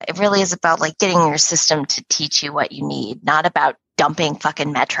really is about like getting your system to teach you what you need, not about dumping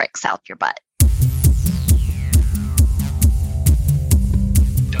fucking metrics out your butt.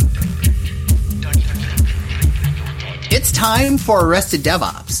 It's time for Arrested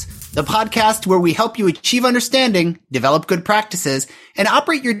DevOps, the podcast where we help you achieve understanding, develop good practices, and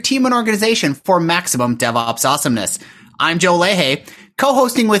operate your team and organization for maximum DevOps awesomeness. I'm Joe Leahy.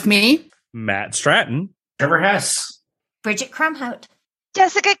 Co-hosting with me, Matt Stratton, Trevor Hess, Bridget Crumhout,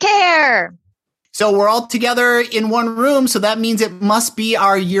 Jessica Care. So we're all together in one room, so that means it must be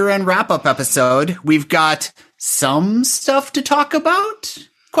our year-end wrap-up episode. We've got some stuff to talk about?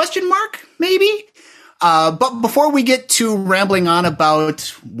 Question mark, maybe? But before we get to rambling on about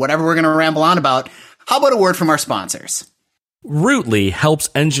whatever we're going to ramble on about, how about a word from our sponsors? Rootly helps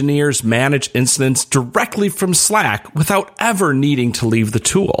engineers manage incidents directly from Slack without ever needing to leave the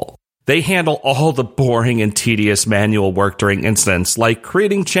tool. They handle all the boring and tedious manual work during incidents, like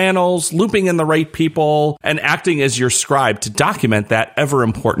creating channels, looping in the right people, and acting as your scribe to document that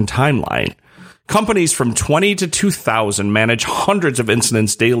ever-important timeline. Companies from 20 to 2,000 manage hundreds of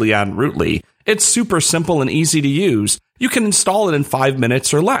incidents daily on Rootly. It's super simple and easy to use. You can install it in 5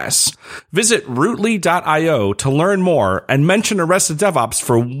 minutes or less. Visit rootly.io to learn more and mention Arrested DevOps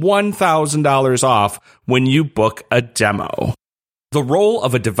for $1,000 off when you book a demo. The role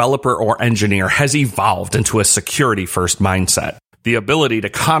of a developer or engineer has evolved into a security-first mindset. The ability to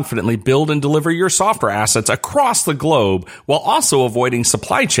confidently build and deliver your software assets across the globe while also avoiding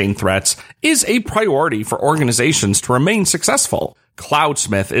supply chain threats is a priority for organizations to remain successful.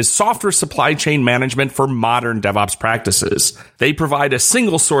 Cloudsmith is software supply chain management for modern DevOps practices. They provide a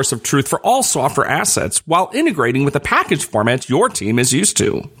single source of truth for all software assets while integrating with the package format your team is used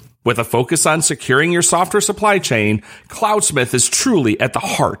to. With a focus on securing your software supply chain, Cloudsmith is truly at the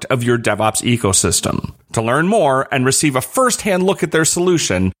heart of your DevOps ecosystem. To learn more and receive a first-hand look at their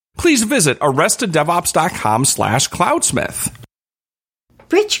solution, please visit arresteddevops.com/cloudsmith.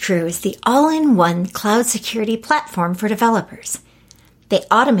 Bridgecrew is the all-in-one cloud security platform for developers. They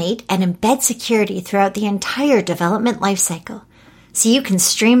automate and embed security throughout the entire development lifecycle, so you can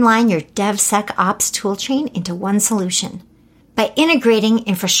streamline your DevSecOps toolchain into one solution. By integrating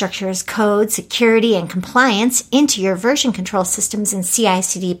infrastructure as code, security, and compliance into your version control systems and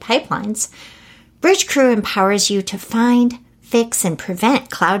CI/CD pipelines, Bridgecrew empowers you to find, fix, and prevent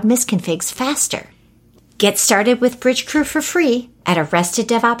cloud misconfigs faster. Get started with Bridgecrew for free at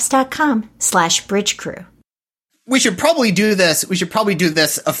arresteddevops.com/Bridgecrew. We should probably do this. We should probably do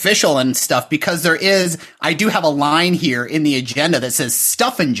this official and stuff because I do have a line here in the agenda that says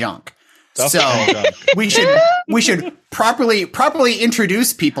stuff and junk. We should properly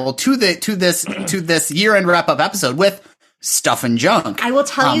introduce people to this year-end wrap-up episode with stuff and junk. I will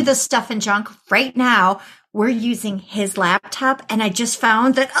tell you the stuff and junk right now. We're using his laptop, and I just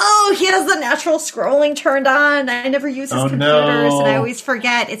found that he has the natural scrolling turned on. I never use his computers, and I always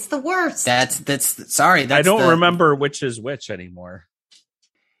forget. It's the worst. I don't remember which is which anymore.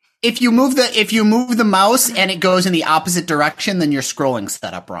 If you move the mouse and it goes in the opposite direction, then your scrolling's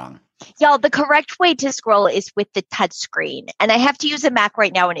set up wrong. Y'all, the correct way to scroll is with the touch screen. And I have to use a Mac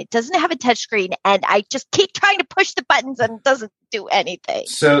right now, and it doesn't have a touch screen. And I just keep trying to push the buttons, and it doesn't do anything.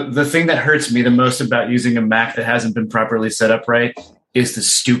 So the thing that hurts me the most about using a Mac that hasn't been properly set up right is the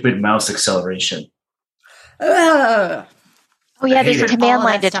stupid mouse acceleration. Oh, yeah, there's a command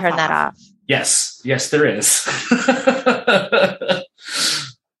line to turn that off. Yes, there is.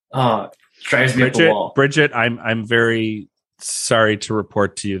 Drives me up the wall. Bridget, I'm very sorry to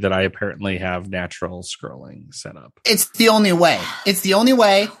report to you that I apparently have natural scrolling set up. It's the only way. You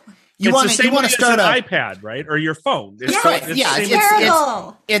want to start an iPad, right, or your phone? It's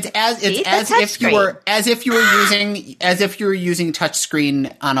as if you were using touch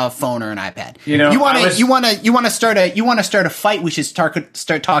screen on a phone or an iPad. You want to start a fight. We should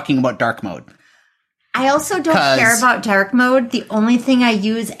start talking about dark mode. I also don't care about dark mode. The only thing I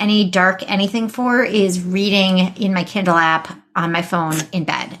use any dark anything for is reading in my Kindle app on my phone in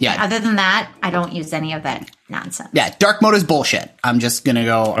bed. Yeah. Other than that, I don't use any of that nonsense. Yeah, dark mode is bullshit. I'm just gonna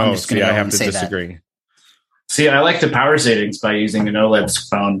go. I have to disagree. That. See, I like the power savings by using an OLED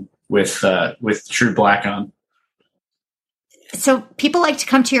phone with True Black on. So people like to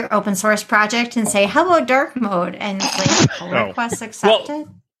come to your open source project and say, "How about dark mode?" and pull requests accepted.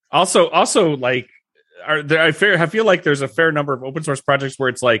 Also, like. I feel like there's a fair number of open source projects where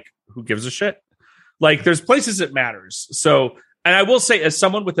it's like, who gives a shit? Like, there's places it matters. So, and I will say, as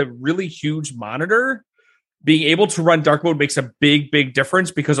someone with a really huge monitor, being able to run dark mode makes a big, big difference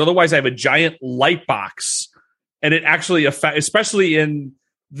because otherwise I have a giant light box and it actually affects, especially in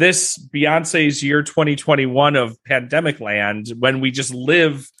this Beyonce's year 2021 of pandemic land, when we just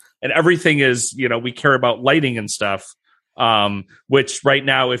live and everything is, we care about lighting and stuff. Which right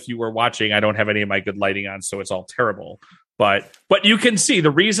now, if you were watching, I don't have any of my good lighting on, so it's all terrible. But you can see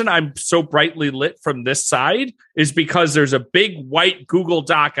the reason I'm so brightly lit from this side is because there's a big white Google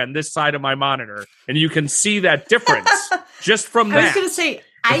Doc on this side of my monitor, and you can see that difference just from that. I was going to say,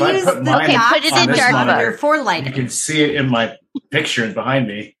 I use the put it in dark monitor for lighting. You can see it in my pictures behind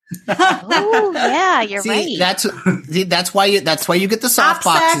me. Oh yeah, you're right. That's why you get the soft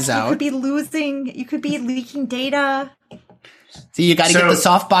boxes out. You could be leaking data. So you got to get the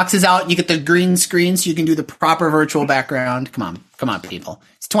soft boxes out. You get the green screen so you can do the proper virtual background. Come on, people.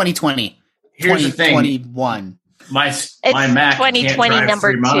 It's 2020. Here's the thing. 2021. My Mac 2020 can't drive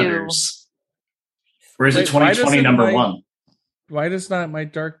number 3 2. monitors. Or is it 2020 number 1? Why does not my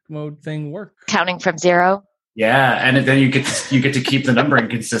dark mode thing work? Counting from 0. Yeah, and then you get to keep the numbering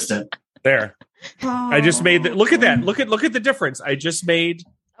consistent. There. I just made look at that. Look at the difference. I just made.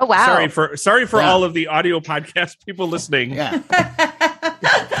 Oh wow! Sorry for all of the audio podcast people listening. Yeah.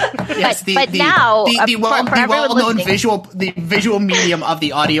 Yes, but now the well-known visual medium of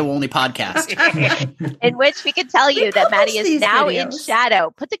the audio-only podcast, in which we can tell you that Maddie is now in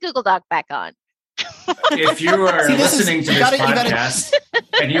shadow. Put the Google Doc back on. If you are listening to this podcast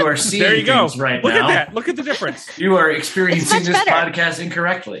and you are seeing there you go. things right Look now, at that. Look at the difference. You are experiencing this better. podcast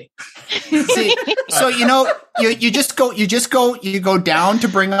incorrectly. See, so you go down to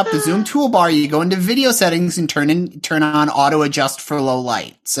bring up the Zoom toolbar. You go into video settings and turn on auto adjust for low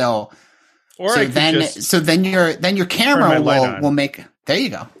light. Then your camera will make. There you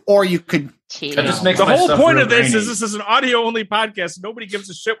go. Or you could. The whole point of this is this is an audio only podcast. Nobody gives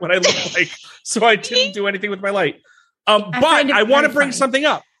a shit what I look like, so I didn't do anything with my light. But I want to bring something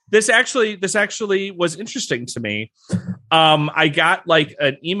up. This actually was interesting to me. I got like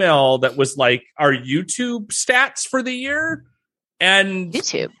an email that was like our YouTube stats for the year, and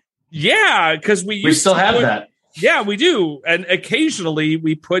YouTube. Yeah, because we still have that. Yeah, we do, and occasionally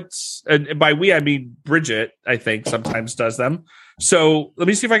we put. And by we, I mean Bridget. I think sometimes does them. So let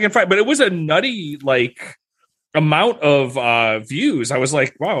me see if I can find. But it was a nutty amount of views. I was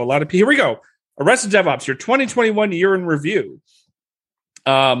like, wow, a lot of people. Here we go. Arrested DevOps, your 2021 year in review.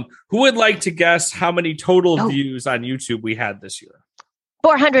 Who would like to guess how many total views on YouTube we had this year?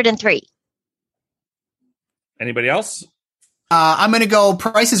 403. Anybody else? I'm going to go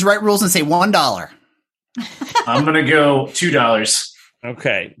Price is Right rules and say $1. I'm going to go $2.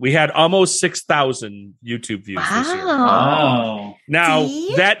 Okay, we had almost 6,000 YouTube views this year. Oh, now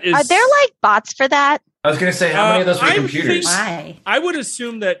that is. Are there like bots for that? I was going to say, how many of those were computers? Why? I would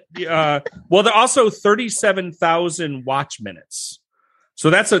assume that. There are also 37,000 watch minutes. So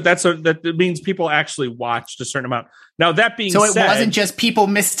that means people actually watched a certain amount. Now that being said, it wasn't just people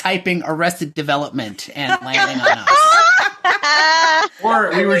mistyping Arrested Development and landing on us.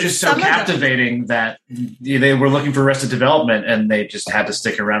 Or we were just so captivating that they were looking for Arrested Development and they just had to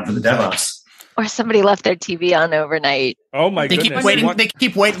stick around for the DevOps. Or somebody left their TV on overnight. Oh my goodness! They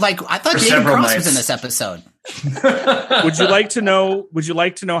keep waiting. Like I thought David Cross was in this episode. Would you like to know? Would you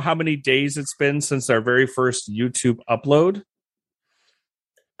like to know how many days it's been since our very first YouTube upload?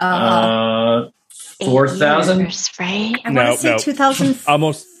 4,000, right? I want to say 2000,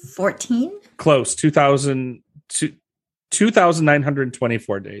 almost 14. Close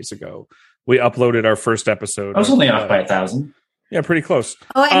 2,924 days ago. We uploaded our first episode. I was only off by 1,000. Yeah, pretty close.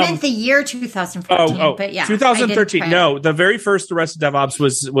 Oh, I meant the year 2014. But yeah, 2013. No, the very first Arrested DevOps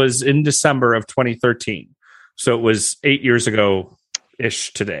was in December of 2013. So it was 8 years ago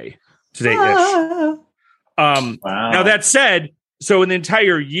ish today. Today-ish. Wow. Now that said, so in the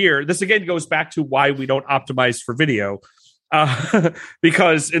entire year, this again goes back to why we don't optimize for video.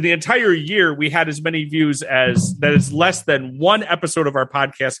 Because in the entire year, we had as many views as that is less than one episode of our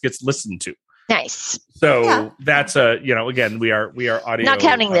podcast gets listened to. Nice. So that's again, we are audio. Not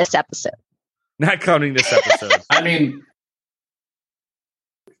counting this episode. Not counting this episode. I mean,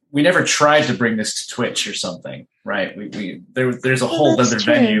 we never tried to bring this to Twitch or something, right? There's a whole other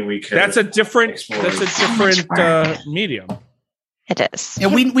venue we could. That's a different medium. It is. Yeah,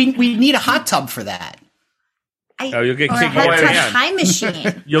 we need a hot tub for that. You'll get kicked out. out. Time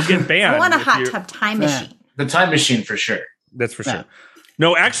machine. You'll get banned. I want a hot tub time machine. The time machine for sure. That's for sure.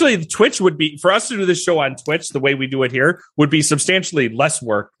 No, actually, Twitch would be, for us to do this show on Twitch, the way we do it here, would be substantially less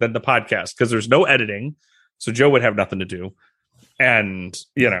work than the podcast because there's no editing. So Joe would have nothing to do. And,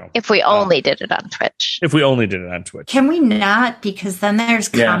 if we only did it on Twitch. If we only did it on Twitch. Can we not? Because then there's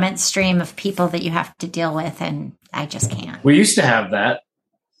comment stream of people that you have to deal with, and I just can't. We used to have that.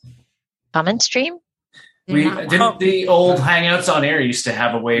 Comment stream? The old Hangouts on Air used to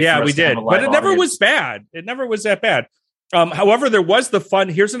have a way for us we to did. have a live But it never audience. was bad. It never was that bad. However, there was the fun.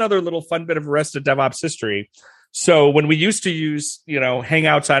 Here's another little fun bit of Arrested DevOps history. So when we used to use,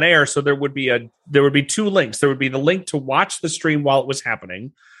 Hangouts on air, so there would be two links. There would be the link to watch the stream while it was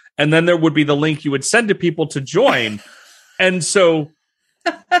happening, and then there would be the link you would send to people to join. And so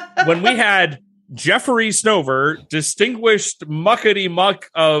when we had Jeffrey Snover, distinguished muckety muck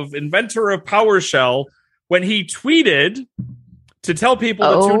of inventor of PowerShell, when he tweeted to tell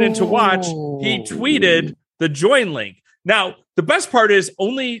people to tune in to watch, he tweeted the join link. Now, the best part is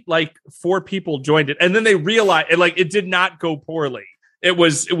only 4 people joined it, and then they realized it did not go poorly.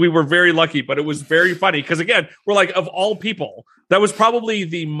 We were very lucky, but it was very funny because, again, we're of all people, that was probably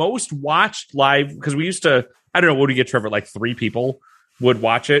the most watched live, because we used to, I don't know, what do you get, Trevor? 3 people would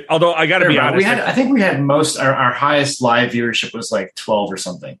watch it. Although I got to be honest, I think we had our highest live viewership was 12 or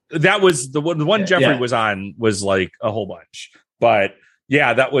something. That was the one Jeffrey was on was a whole bunch, but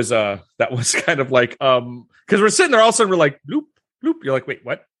yeah, that was kind of because we're sitting there all of a sudden we're bloop bloop. You're wait,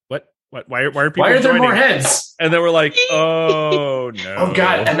 what? Why are people? Why are there joining? more heads? And then we're oh no! Oh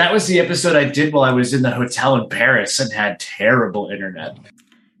god! And that was the episode I did while I was in the hotel in Paris and had terrible internet.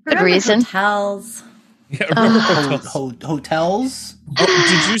 Good reason. Hotels. Yeah, hotels. Oh,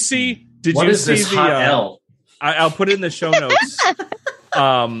 did you see? What is this hot L? I'll put it in the show notes.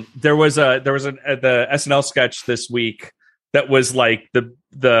 There was the SNL sketch this week that was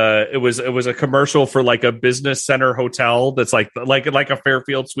it was a commercial for a business center hotel that's like a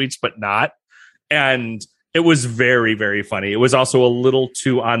Fairfield Suites but not, and it was very, very funny. It was also a little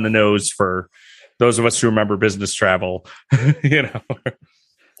too on the nose for those of us who remember business travel.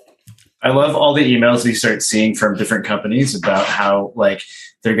 I love all the emails we start seeing from different companies about how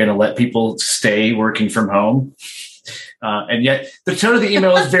they're going to let people stay working from home, and yet the tone of the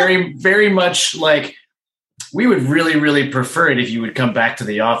email is very, very much we would really, really prefer it if you would come back to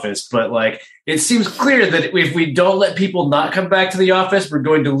the office. But it seems clear that if we don't let people not come back to the office, we're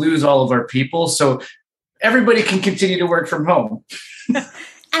going to lose all of our people. So everybody can continue to work from home.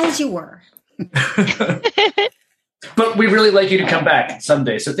 As you were. But we really like you to come back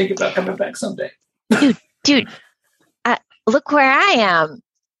someday. So think about coming back someday. Dude, look where I am.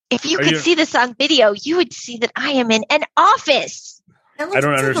 If you could see this on video, you would see that I am in an office. I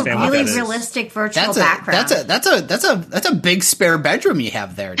don't understand what that is. Really realistic virtual background. That's a big spare bedroom you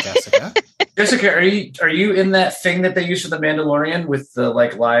have there, Jessica. Jessica, are you in that thing that they use for the Mandalorian with the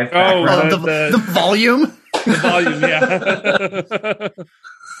live background? The volume? The volume, yeah.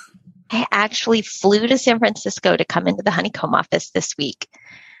 I actually flew to San Francisco to come into the Honeycomb office this week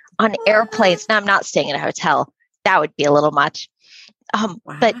on airplanes. Now, I'm not staying in a hotel. That would be a little much. Wow.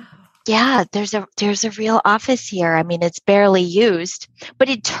 But yeah, there's a real office here. I mean, it's barely used, but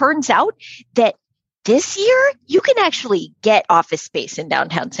it turns out that this year you can actually get office space in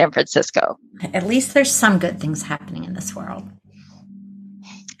downtown San Francisco. At least there's some good things happening in this world.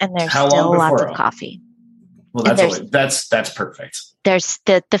 And there's still lots of coffee. Well, that's perfect. There's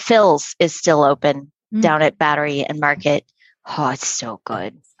the Phil's is still open down at Battery and Market. Oh, it's so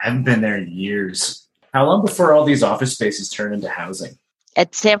good. I haven't been there in years. How long before all these office spaces turn into housing?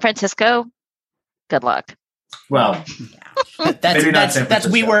 At San Francisco, good luck. Well, that's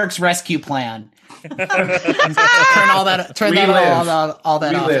WeWork's rescue plan. Turn all that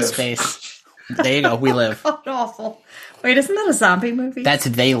office space. There you go. We live. Oh, awful. Wait, isn't that a zombie movie? That's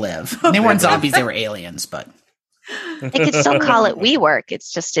They Live. They weren't zombies; they were aliens. But they could still call it WeWork.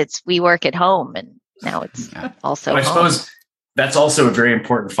 It's WeWork at home, and now it's also. I suppose that's also a very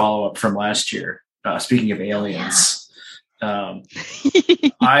important follow up from last year. Speaking of aliens,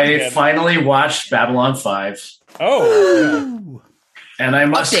 I finally watched Babylon 5. Oh, and I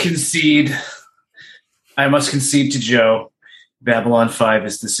must concede to Joe. Babylon 5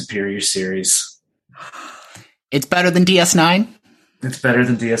 is the superior series. It's better than DS9. It's better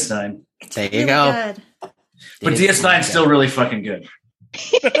than DS9. There you go. Good. But DS9 is still really fucking good.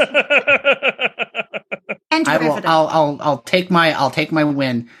 And I'll take my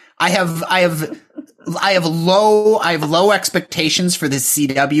win. I have low expectations for this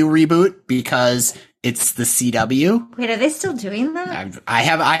CW reboot because it's the CW. Wait, are they still doing that? I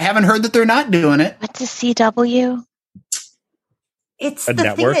haven't heard that they're not doing it. What's a CW? It's a the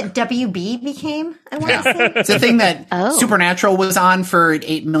network? thing that WB became, I want to say. It's the thing that Supernatural was on for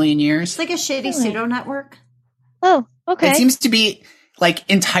 8 million years. It's like a shitty pseudo network. Oh, okay. It seems to be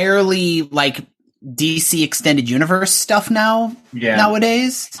entirely DC extended universe stuff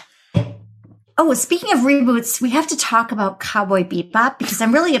nowadays. Oh, speaking of reboots, we have to talk about Cowboy Bebop because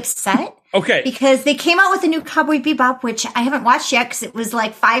I'm really upset. Okay. Because they came out with a new Cowboy Bebop, which I haven't watched yet because it was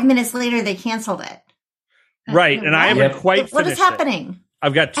 5 minutes later they canceled it. Right, and I haven't quite finished What is happening?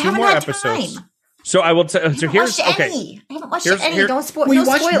 I've got 2 more episodes. Time. So I will tell. So here's okay. I haven't watched any. Don't spoil. Well, you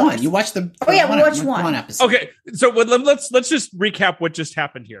watched spoilers. One. You watched the. We watched one episode. Okay, so let's just recap what just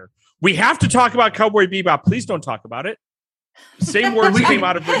happened here. We have to talk about Cowboy Bebop. Please don't talk about it. Same words came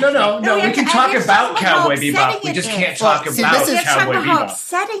out of no. We can talk about Cowboy Bebop. We just can't talk about Cowboy Bebop. How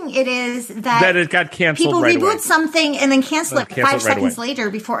upsetting it is that it got canceled. People right reboot away. something and then cancel it 5 seconds away. later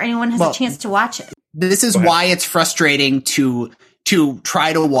before anyone has a chance to watch it. This is why it's frustrating to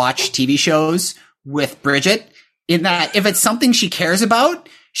try to watch TV shows with Bridget. In that, if it's something she cares about,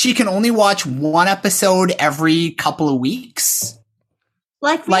 she can only watch one episode every couple of weeks.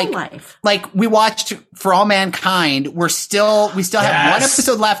 Like real life. Like we watched For All Mankind. We still have one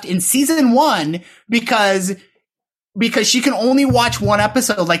episode left in season 1 because she can only watch one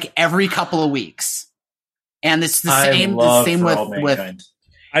episode like every couple of weeks. And it's the same with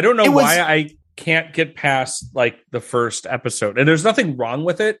I don't know why I can't get past like the first episode. And there's nothing wrong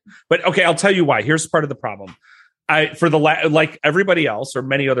with it, but okay, I'll tell you why. Here's part of the problem. Like everybody else or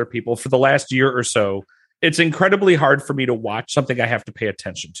many other people for the last year or so, it's incredibly hard for me to watch something I have to pay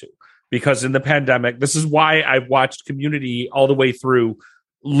attention to because in the pandemic, this is why I've watched Community all the way through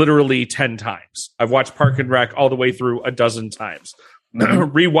literally 10 times. I've watched Park and Rec all the way through a dozen times,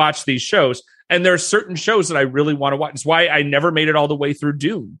 rewatch these shows. And there are certain shows that I really want to watch. It's why I never made it all the way through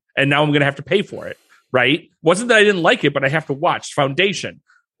Dune. And now I'm going to have to pay for it. Right. Wasn't that I didn't like it, but I have to watch Foundation,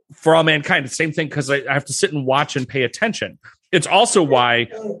 For All Mankind. The same thing because I have to sit and watch and pay attention. It's also why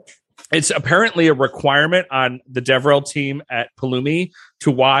it's apparently a requirement on the DevRel team at Pulumi to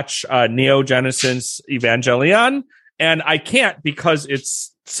watch Neo Genesis Evangelion. And I can't because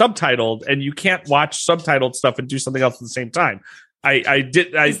it's subtitled and you can't watch subtitled stuff and do something else at the same time.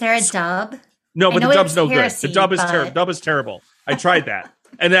 Is there a dub? No, but the dub's no good. The dub is terrible. Dub is terrible. I tried that.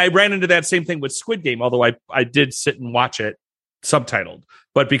 And then I ran into that same thing with Squid Game, although I did sit and watch it subtitled.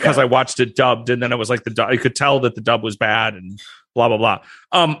 But because I watched it dubbed, and then it was like I could tell that the dub was bad and blah, blah, blah.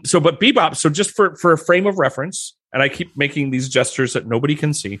 But Bebop, so just for a frame of reference, and I keep making these gestures that nobody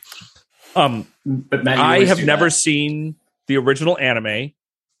can see. But Matt, I have never seen the original anime,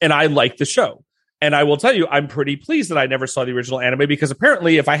 and I like the show. And I will tell you, I'm pretty pleased that I never saw the original anime because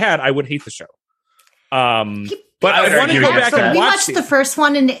apparently if I had, I would hate the show. But I want to go back and watch. We watched the first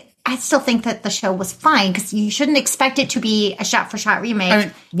one, and I still think that the show was fine because you shouldn't expect it to be a shot-for-shot remake.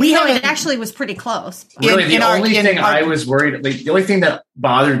 I mean, it actually was pretty close. Really, the only thing I was worried, the only thing that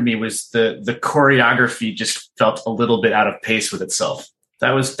bothered me was the choreography just felt a little bit out of pace with itself.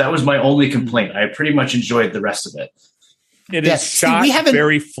 That was my only complaint. I pretty much enjoyed the rest of it. It is shot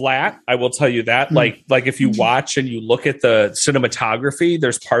very flat. I will tell you that. Like if you watch and you look at the cinematography,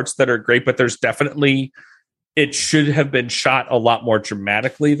 there's parts that are great, but there's definitely, it should have been shot a lot more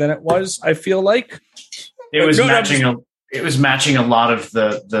dramatically than it was. I feel like it was matching a lot of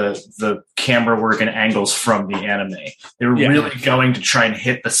the camera work and angles from the anime. They were really going to try and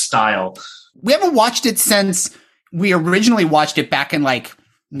hit the style. We haven't watched it since we originally watched it back in like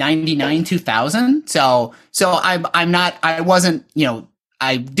 99, 2000. So I wasn't,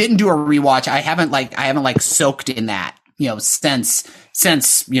 I didn't do a rewatch. I haven't soaked in that, since,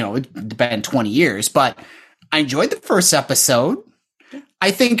 it's been 20 years, but I enjoyed the first episode.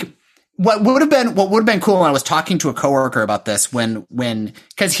 I think what would have been cool. And I was talking to a coworker about this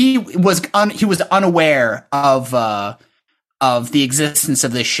cause he was unaware of the existence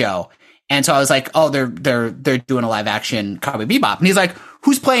of this show. And so I was like, oh, they're doing a live action Cowboy Bebop. And he's like,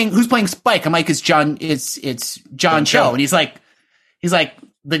 who's playing Spike? I'm like, it's John Cho. And he's like,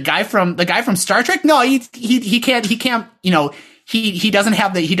 the guy from Star Trek? No, he can't, he doesn't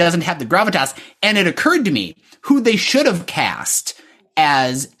have the gravitas. And it occurred to me who they should have cast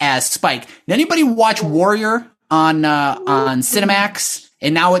as Spike. Did anybody watch Warrior on Cinemax?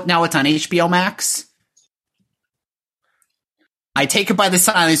 And now it's on HBO Max. I take it by the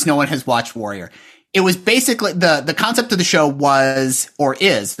silence, no one has watched Warrior. It was basically the concept of the show was, or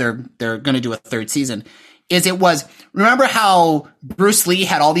is, they're going to do a third season, remember how Bruce Lee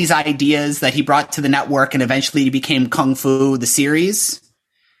had all these ideas that he brought to the network and eventually he became Kung Fu, the series?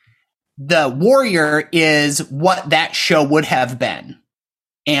 The Warrior is what that show would have been.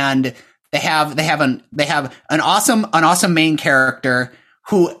 And they have an awesome main character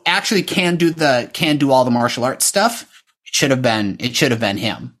who actually can do all the martial arts stuff. It should have been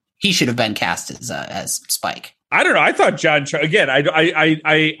him. He should have been cast as Spike. I don't know. I thought John Cho, again,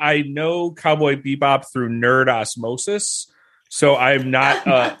 I know Cowboy Bebop through nerd osmosis, so I'm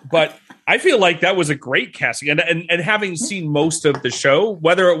not, but I feel like that was a great casting. And having seen most of the show,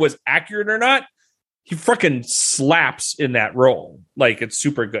 whether it was accurate or not, he freaking slaps in that role. Like, it's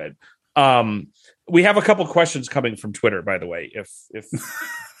super good. We have a couple questions coming from Twitter, by the way. If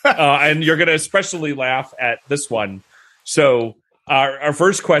And you're going to especially laugh at this one. So our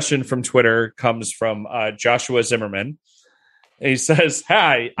first question from Twitter comes from Joshua Zimmerman. He says,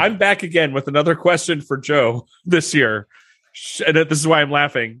 "Hi, I'm back again with another question for Joe this year." And this is why I'm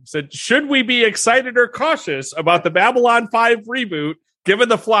laughing. He said, "Should we be excited or cautious about the Babylon 5 reboot, given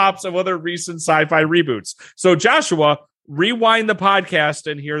the flops of other recent sci-fi reboots?" So Joshua, rewind the podcast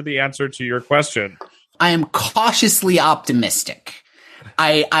and hear the answer to your question. I am cautiously optimistic.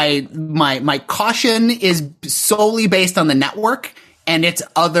 My caution is solely based on the network and its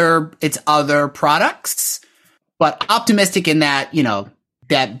other products, but optimistic in that,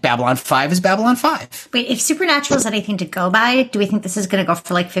 that Babylon 5 is Babylon 5. Wait, if Supernatural is anything to go by, do we think this is going to go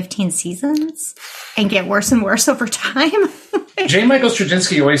for like 15 seasons and get worse and worse over time? J. Michael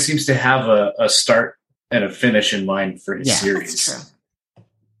Straczynski always seems to have a start and a finish in mind for his series. That's true.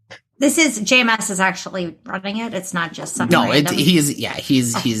 This is JMS is actually running it. It's not just something. No, he's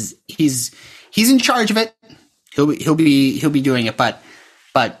in charge of it. He'll be doing it, but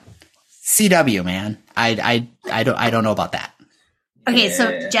CW, man, I don't know about that. Okay,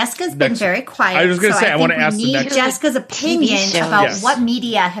 so Jessica's been very quiet. I was going to say, I want to ask the next. Jessica's opinion about what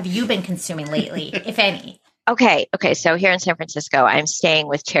media have you been consuming lately, if any? Okay. So here in San Francisco, I'm staying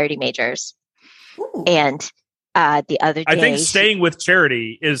with Charity Majors. Ooh. And the other day, I think staying with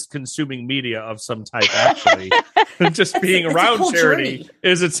Charity is consuming media of some type. Actually, just being around Charity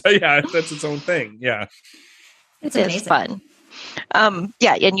is that's its own thing. Yeah, it's amazing. Fun. And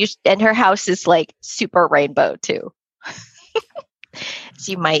her house is like super rainbow too, as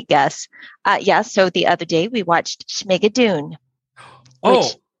you might guess. So the other day we watched Schmigadoon.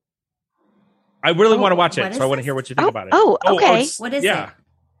 I really want to watch it, so I want to hear what you think about it. Okay. What is it?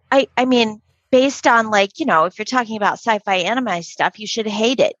 I mean, based on if you're talking about sci-fi anime stuff, you should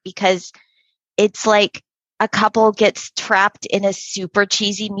hate it because it's like a couple gets trapped in a super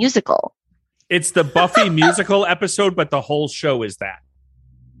cheesy musical. It's the Buffy musical episode, but the whole show is that.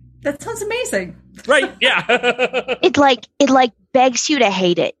 That sounds amazing. Right? Yeah. it begs you to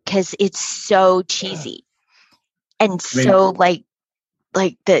hate it because it's so cheesy. And so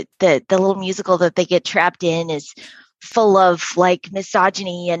the little musical that they get trapped in is full of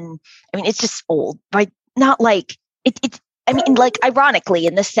misogyny, and I mean it's just old, but not ironically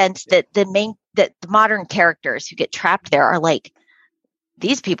in the sense that the modern characters who get trapped there are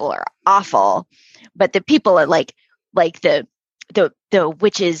these people are awful, but the people are like the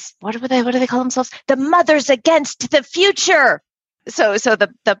witches, what do they call themselves? The mothers against the future. So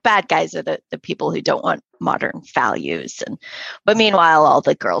the bad guys are the people who don't want modern values, but meanwhile all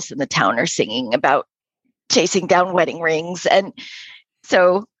the girls in the town are singing about chasing down wedding rings, and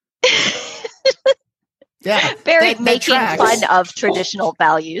so making fun of traditional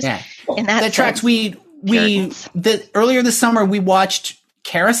values. Yeah, in that tracks. Earlier this summer we watched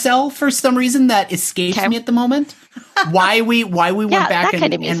Carousel for some reason that escapes me at the moment. Why we went back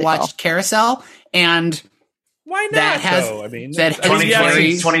and watched Carousel, and why not? That has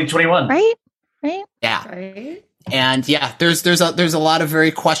 2021, right? Yeah, right. And there's a lot of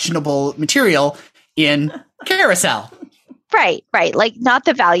very questionable material in Carousel. Right. Like not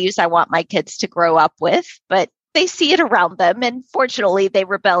the values I want my kids to grow up with, but they see it around them, and fortunately they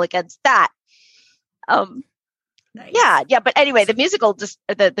rebel against that. Nice. Yeah. But anyway, the musical, just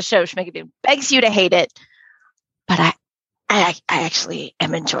the show Schmigadoon begs you to hate it, but I actually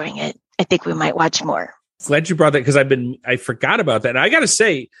am enjoying it. I think we might watch more. Glad you brought that because I forgot about that. And I got to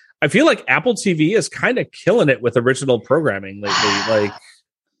say, I feel like Apple TV is kind of killing it with original programming lately.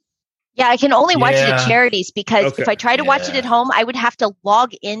 Yeah, I can only watch it at Charities because if I try to watch it at home, I would have to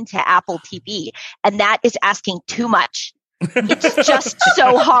log into Apple TV, and that is asking too much. It's just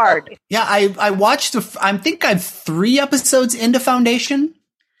so hard. Yeah, I watched. I think I'm 3 episodes into Foundation.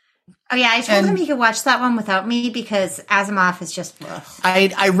 Oh yeah, I told him he could watch that one without me because Asimov is just.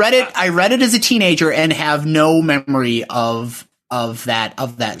 I read it as a teenager and have no memory of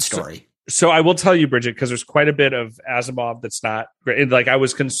that story. So I will tell you, Bridget, because there's quite a bit of Asimov that's not great. I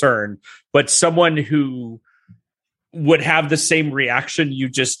was concerned, but someone who would have the same reaction you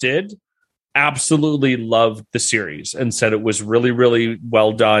just did absolutely loved the series and said it was really, really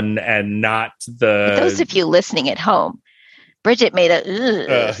well done and not the. For those of you listening at home, Bridget made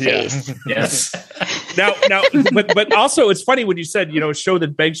a face. Yeah. Yes. Now, but also it's funny when you said, a show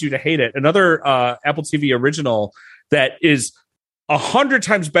that begs you to hate it. Another Apple TV original that is 100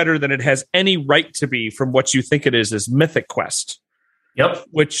 times better than it has any right to be from what you think it is Mythic Quest. Yep.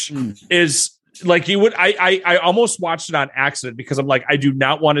 Which is like you would. I almost watched it on accident because I'm like, I do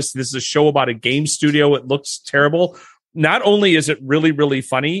not want to see this is a show about a game studio. It looks terrible. Not only is it really, really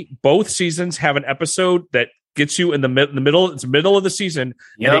funny, both seasons have an episode that gets you in the middle. It's middle of the season,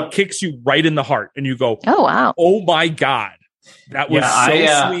 and it kicks you right in the heart, and you go, "Oh wow! Oh my god, that was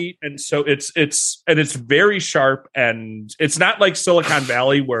sweet!" And so it's very sharp, and it's not like Silicon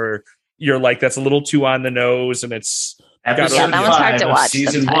Valley where you're like that's a little too on the nose, and it's episode 5 of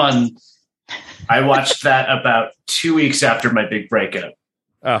season sometimes. 1. I watched that about 2 weeks after my big breakup.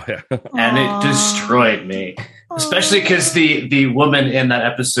 Oh yeah, and it destroyed me. Especially because the woman in that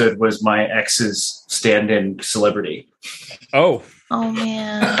episode was my ex's stand-in celebrity. Oh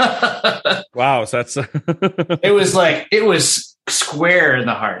man! Wow, so that's it was square in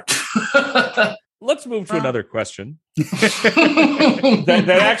the heart. Let's move to another question. I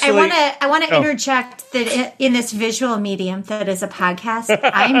want to interject that in this visual medium that is a podcast,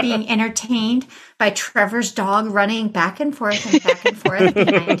 I'm being entertained by Trevor's dog running back and forth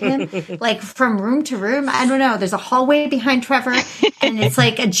behind him, like from room to room. I don't know. There's a hallway behind Trevor, and it's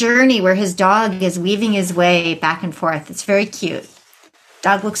like a journey where his dog is weaving his way back and forth. It's very cute.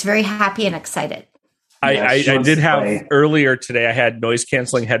 Dog looks very happy and excited. I did have earlier today, I had noise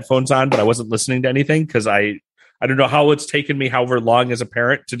canceling headphones on, but I wasn't listening to anything because I don't know how it's taken me however long as a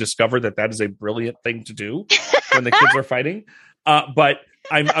parent to discover that is a brilliant thing to do when the kids are fighting. But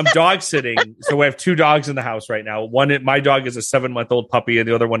I'm dog sitting. So I have 2 dogs in the house right now. My dog is a 7-month-old puppy and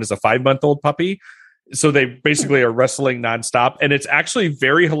the other one is a 5-month-old puppy. So they basically are wrestling nonstop. And it's actually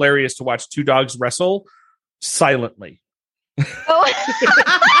very hilarious to watch 2 dogs wrestle silently.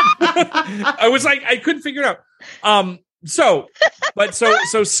 I was like, I couldn't figure it out. So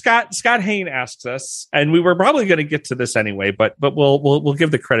Scott Hain asks us, and we were probably going to get to this anyway, but we'll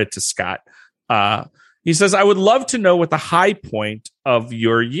give the credit to Scott. He says, I would love to know what the high point of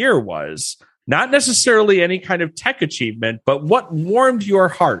your year was. Not necessarily any kind of tech achievement, but what warmed your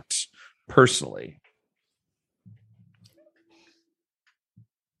heart personally.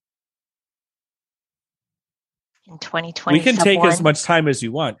 In 2020, we can take as much time as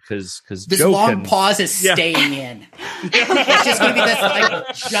you want because this Joe long pause is staying in. It's just going to be this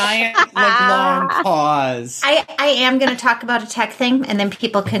like giant, long pause. I am going to talk about a tech thing, and then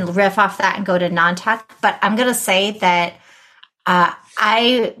people can riff off that and go to non-tech. But I'm going to say that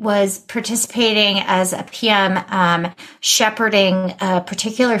I was participating as a PM, shepherding a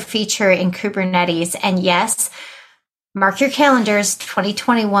particular feature in Kubernetes, and yes, mark your calendars.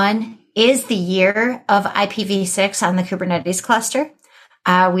 2021. Is the year of IPv6 on the Kubernetes cluster.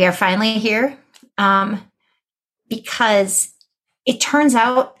 We are finally here because it turns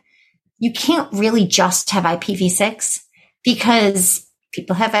out you can't really just have IPv6 because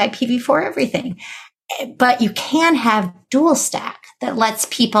people have IPv4 everything. But you can have dual stack that lets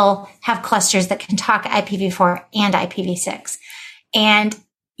people have clusters that can talk IPv4 and IPv6. And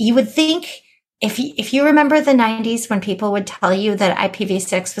you would think, if you remember the 90s when people would tell you that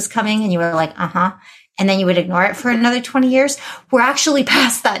IPv6 was coming and you were like, and then you would ignore it for another 20 years, we're actually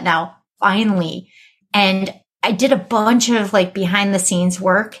past that now, finally. And I did a bunch of like behind the scenes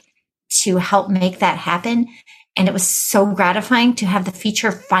work to help make that happen. And it was so gratifying to have the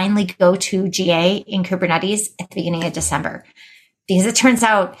feature finally go to GA in Kubernetes at the beginning of December. Because it turns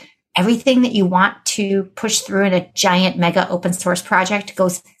out everything that you want to push through in a giant mega open source project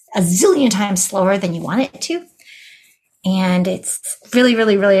goes a zillion times slower than you want it to. And it's really,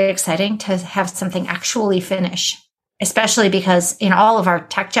 really, really exciting to have something actually finish, especially because in all of our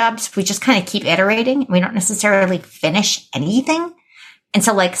tech jobs, we just kind of keep iterating. We don't necessarily finish anything. And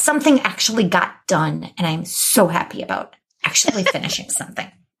so like something actually got done. And I'm so happy about actually finishing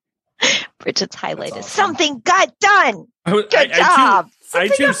something. Bridget's highlight is something got done. Good job. I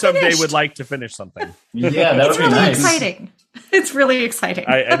too someday would like to finish something. Yeah, that would be nice. Exciting. It's really exciting.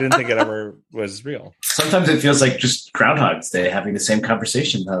 I didn't think it ever was real. Sometimes it feels like just Groundhog's Day, having the same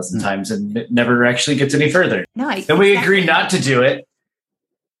conversation 1,000 times and it never actually gets any further. Then we agree not to do it.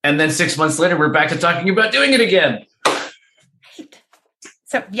 And then 6 months later, we're back to talking about doing it again.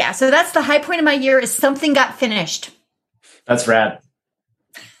 Right. So that's the high point of my year is something got finished. That's rad.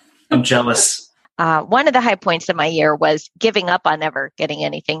 I'm jealous. One of the high points of my year was giving up on ever getting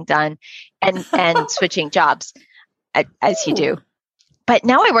anything done and switching jobs, as you do. But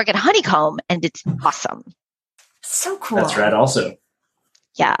now I work at Honeycomb, and it's awesome. So cool. That's rad also.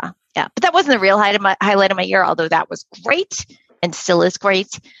 Yeah. But that wasn't the real highlight of my year, although that was great and still is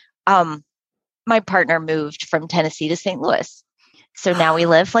great. My partner moved from Tennessee to St. Louis. So now we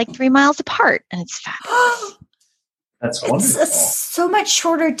live like 3 miles apart, and it's fabulous. That's wonderful. It's so much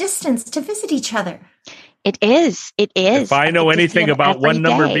shorter distance to visit each other. It is. If I know anything about one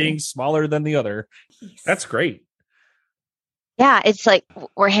number being smaller than the other, that's great. Yeah, it's like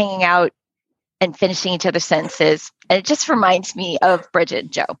we're hanging out and finishing each other's sentences. And it just reminds me of Bridget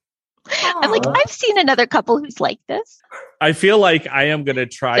and Joe. I'm like, I've seen another couple who's like this. I feel like I am going to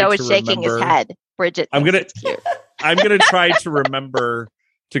try Joe to is shaking his head. Bridget, I'm going to try to remember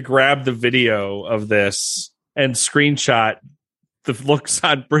to grab the video of this and screenshot the looks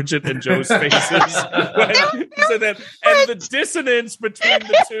on Bridget and Joe's faces when he said that, and the dissonance between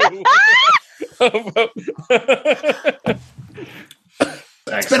the two.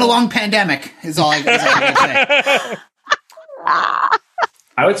 It's been a long pandemic, is all I can say.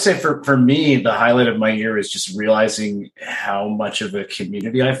 I would say for me, the highlight of my year is just realizing how much of a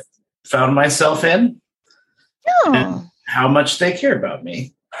community I've found myself in, and how much they care about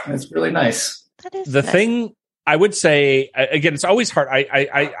me. It's really nice. That is the thing. I would say, again, it's always hard.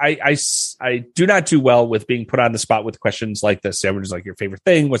 I do not do well with being put on the spot with questions like this. Everyone's like, your favorite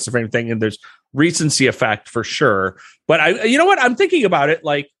thing? What's the favorite thing? And there's recency effect for sure. But you know what? I'm thinking about it.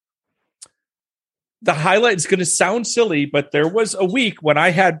 Like, the highlight is going to sound silly, but there was a week when I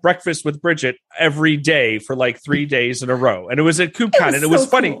had breakfast with Bridget every day for like 3 days in a row. And it was at KubeCon, and it was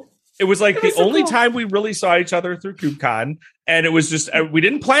funny. Cool. It was like the only time we really saw each other through KubeCon. And it was just, we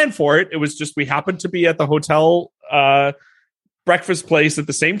didn't plan for it. It was just, we happened to be at the hotel breakfast place at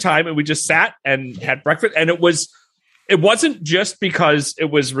the same time. And we just sat and had breakfast. And it wasn't just because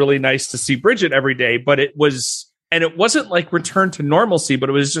it was really nice to see Bridget every day, but it wasn't like return to normalcy, but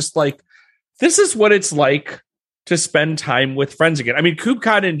it was just like, this is what it's like to spend time with friends again. I mean,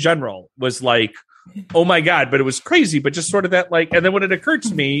 KubeCon in general was like, oh my God, but it was crazy, but just sort of that like, and then when it occurred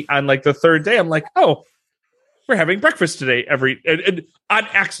to me on like the third day, I'm like, oh, we're having breakfast today and on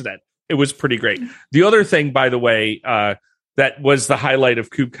accident. It was pretty great. The other thing, by the way, that was the highlight of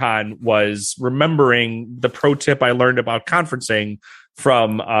KubeCon was remembering the pro tip I learned about conferencing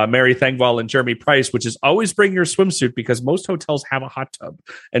from Mary Thengvall and Jeremy Price, which is always bring your swimsuit because most hotels have a hot tub,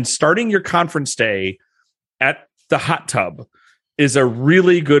 and starting your conference day at the hot tub is a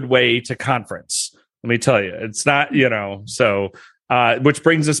really good way to conference. Let me tell you, it's not, so, which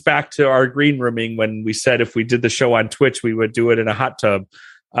brings us back to our green rooming when we said if we did the show on Twitch, we would do it in a hot tub.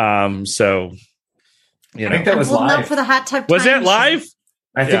 So, I think that was live. For the hot tub. Was it live?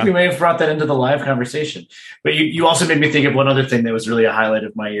 I think we may have brought that into the live conversation. But you also made me think of one other thing that was really a highlight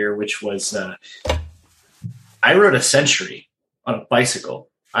of my year, which was I rode a century on a bicycle.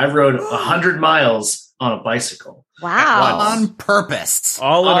 I rode 100 miles on a bicycle. Wow. On purpose.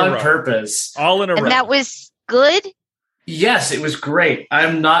 All in a row. Purpose. All in a row. And that was good? Yes, it was great.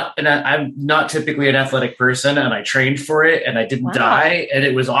 I'm not typically an athletic person, and I trained for it, and I didn't die, and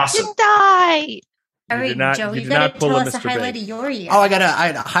it was awesome. Didn't die. All right, Joe, you got to tell us a highlight of your year. Oh, I got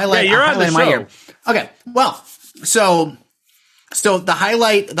a highlight. Yeah, you're on the show. My year. Okay, well, so the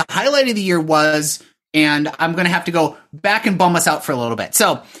highlight of the year was, and I'm going to have to go back and bum us out for a little bit.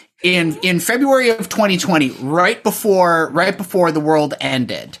 So in February of 2020, right before the world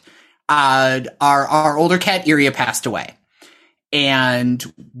ended, our older cat Iria passed away, and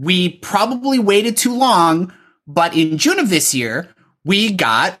we probably waited too long. But in June of this year, we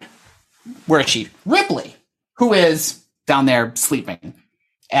got. Where is she? Ripley, who is down there sleeping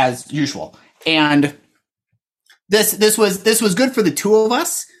as usual. And this was good for the two of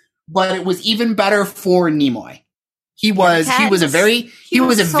us, but it was even better for Nimoy. He was a very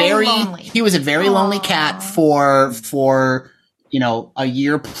lonely cat for a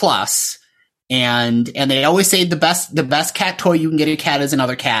year plus. And they always say the best cat toy you can get a cat is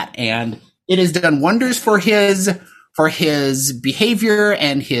another cat, and it has done wonders for his behavior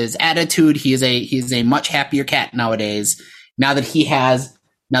and his attitude. He is a much happier cat nowadays. Now that he has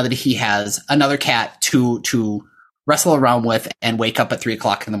another cat to wrestle around with and wake up at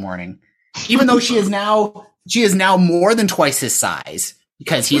 3:00 in the morning, even though she is now more than twice his size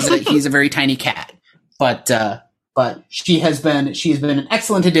because he's a very tiny cat. But she has been an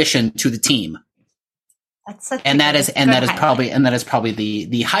excellent addition to the team. That is probably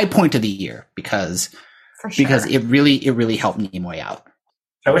the high point of the year because it really helped Nimoy out.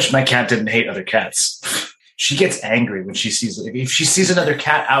 I wish my cat didn't hate other cats. She gets angry when if she sees another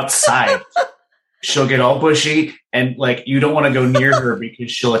cat outside, she'll get all bushy and like you don't want to go near her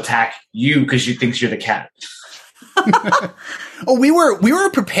because she'll attack you because she thinks you're the cat. Oh, we were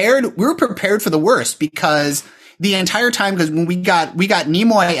prepared. We were prepared for the worst because the entire time, because when we got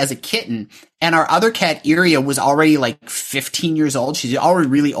Nimoy as a kitten, and our other cat Iria was already like 15 years old. She's already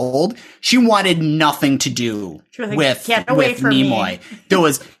really old. She wanted nothing to do with Nimoy. There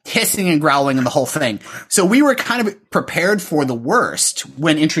was hissing and growling and the whole thing. So we were kind of prepared for the worst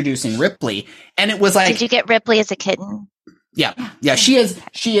when introducing Ripley, and it was like, did you get Ripley as a kitten? Yeah. She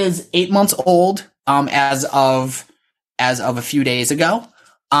is 8 months old as of a few days ago,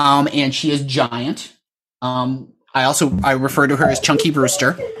 and she is giant. I refer to her as Chunky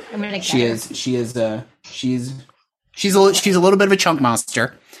Brewster. She's a little bit of a chunk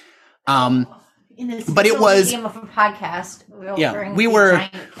monster. But it was of a podcast. We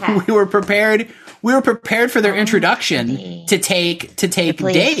were prepared for their introduction to take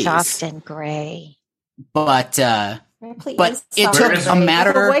days. Soft and gray. But it took a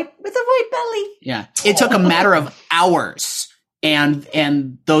matter with a white belly. Yeah, it took a matter of hours,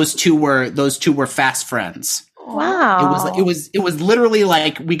 and those two were fast friends. Wow. It was literally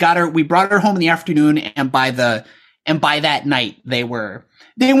like we brought her home in the afternoon, and by that night they weren't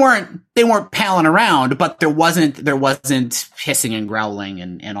palling around, but there wasn't hissing and growling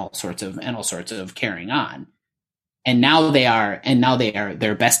and all sorts of carrying on. And now they're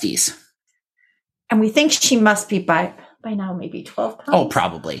besties. And we think she must be by now maybe 12 pounds. Oh,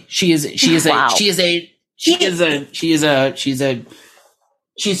 probably. She's a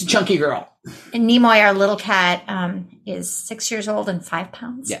chunky girl. And Nimoy, our little cat, is 6 years old and 5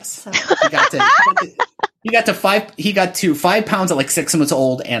 pounds. Yes. So. He got to 5 pounds at like 6 months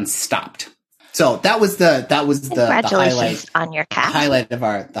old and stopped. So that was the Congratulations on your cat.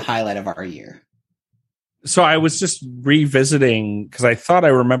 The highlight of our year. So I was just revisiting because I thought I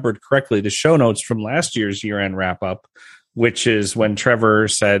remembered correctly the show notes from last year's year-end wrap-up, which is when Trevor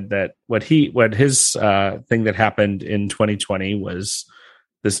said that what his thing that happened in 2020 was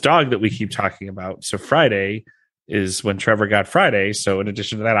this dog that we keep talking about. So Friday is when Trevor got Friday. So in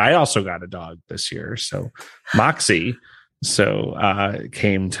addition to that, I also got a dog this year. So Moxie,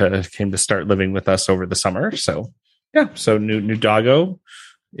 came to start living with us over the summer. So yeah, so new doggo,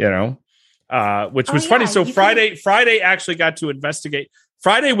 which was funny. So Friday actually got to investigate.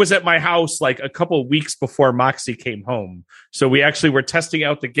 Friday was at my house like a couple of weeks before Moxie came home. So we actually were testing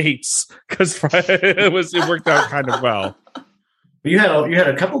out the gates because it worked out kind of well. You had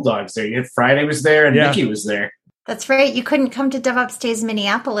a couple dogs there. You had Friday was there and Mickey was there. That's right. You couldn't come to DevOps Days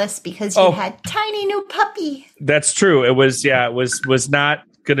Minneapolis because you had tiny new puppy. That's true. It was not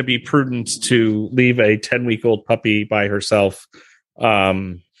going to be prudent to leave a 10-week-old puppy by herself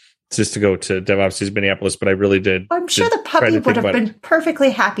just to go to DevOps Days Minneapolis, but I really did. I'm sure the puppy would have been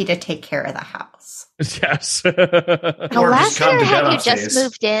perfectly happy to take care of the house. Yes. Last year, had you just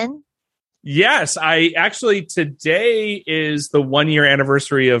moved in? Yes, I actually, today is the 1-year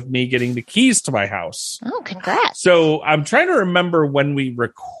anniversary of me getting the keys to my house. Oh, congrats. So I'm trying to remember when we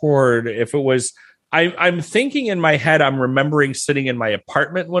record, if it was, I'm thinking in my head, I'm remembering sitting in my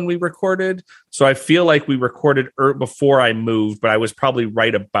apartment when we recorded. So I feel like we recorded before I moved, but I was probably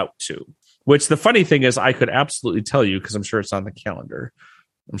right about to, which the funny thing is I could absolutely tell you because I'm sure it's on the calendar.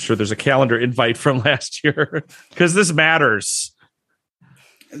 I'm sure there's a calendar invite from last year because this matters.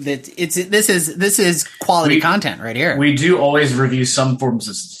 This is quality content right here. We do always review some forms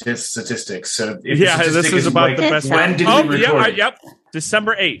of statistics. So this is about the best. When did we record? Yep,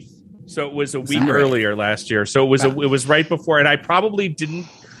 December 8th. So it was a week earlier last year. So it was right before, and I probably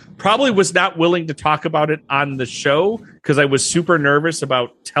was not willing to talk about it on the show because I was super nervous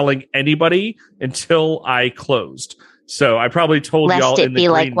about telling anybody until I closed. So I probably told y'all in the green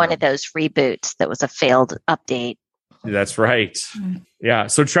room. Lest it be like one of those reboots that was a failed update. That's right. Yeah.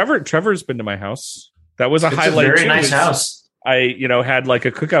 So Trevor's been to my house. That was a highlight. Very nice house. I, had like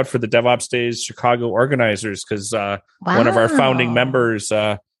a cookout for the DevOps Days Chicago organizers because one of our founding members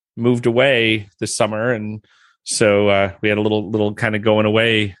moved away this summer, and so we had a little kind of going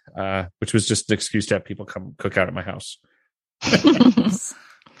away, which was just an excuse to have people come cook out at my house. It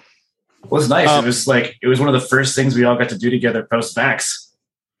was nice. It was one of the first things we all got to do together post-vax.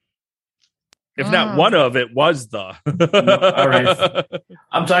 If not one of it was the. All right.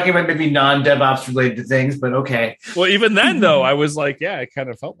 I'm talking about maybe non-DevOps related things, but okay. Well, even then, though, I was like, yeah, it kind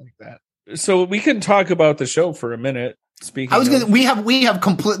of felt like that. So we can talk about the show for a minute. Speaking, we have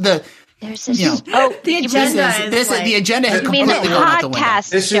complete the. There's this. The agenda. The agenda has completely gone out the window.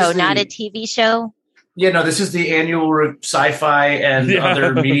 Podcast show, not a TV show. Yeah, no, this is the annual sci-fi and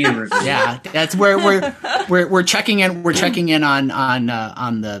other media review. Yeah, that's where we're checking in. We're checking in on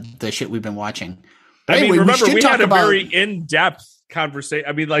the shit we've been watching. But anyway, remember we had a very in-depth conversation.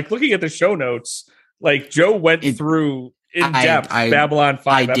 I mean, like looking at the show notes, like Joe went through in depth Babylon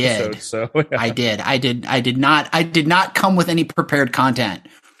 5 episodes. So yeah. I did not come with any prepared content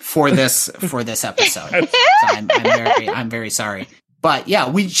for this episode. So I'm very sorry. But yeah,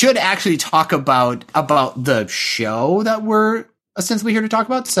 we should actually talk about the show that we're ostensibly here to talk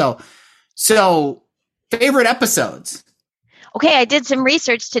about. So favorite episodes. Okay, I did some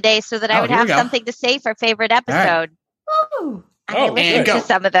research today so that I would have something to say for favorite episode. Right. I listened to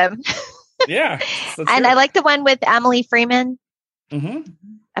some of them. Yeah. And I like the one with Emily Freeman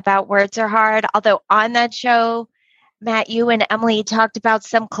about Words Are Hard. Although on that show, Matt, you and Emily talked about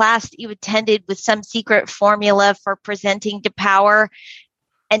some class that you attended with some secret formula for presenting to power,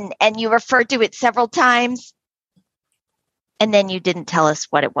 and you referred to it several times, and then you didn't tell us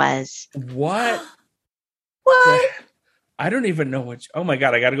what it was. What? What? I don't even know what. Oh my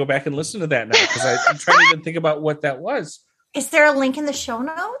God, I got to go back and listen to that now because I'm trying to even think about what that was. Is there a link in the show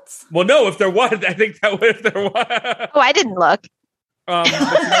notes? Well, no, if there was, I think that would, if there was. Oh, I didn't look.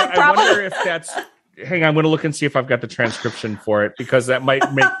 I wonder if that's. Hang on, I'm going to look and see if I've got the transcription for it because that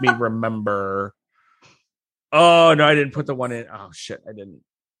might make me remember. Oh no, I didn't put the one in. Oh shit, I didn't.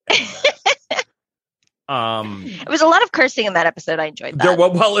 It was a lot of cursing in that episode. I enjoyed that.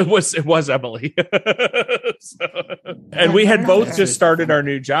 It was Emily, and we had both just started our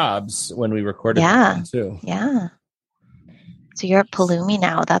new jobs when we recorded. Yeah, that too. Yeah. So you're at Pulumi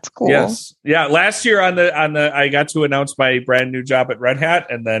now. That's cool. Yes. Yeah. Last year on the I got to announce my brand new job at Red Hat,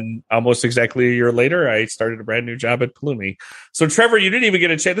 and then almost exactly a year later, I started a brand new job at Pulumi. So Trevor, you didn't even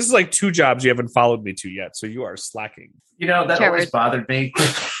get a chance. This is like 2 jobs you haven't followed me to yet. So you are slacking. That Trevor. always bothered me.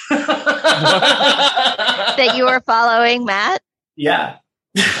 That you were following Matt? Yeah.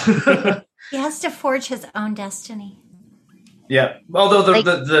 He has to forge his own destiny. Yeah. Although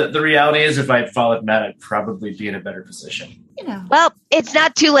the reality is, if I had followed Matt, I'd probably be in a better position. Well, it's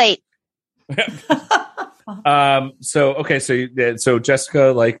not too late. So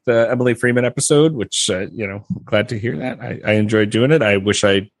Jessica liked the Emily Freeman episode, which glad to hear that. I enjoyed doing it. I wish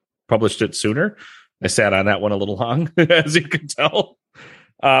I published it sooner. I sat on that one a little long, as you can tell.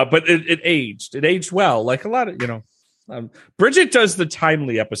 But it aged. It aged well, like a lot of Bridget does the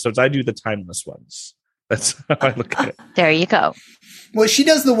timely episodes. I do the timeless ones. That's how I look at it. There you go. Well, she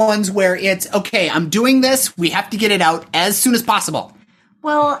does the ones where it's, okay, I'm doing this. We have to get it out as soon as possible.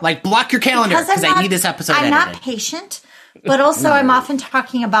 Well, like block your calendar because I need this episode I'm edited. not patient, but also I'm often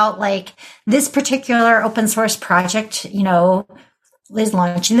talking about like this particular open source project, is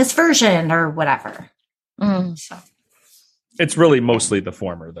launching this version or whatever. So. It's really mostly the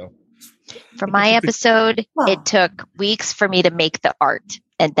former, though. For my episode, it took weeks for me to make the art,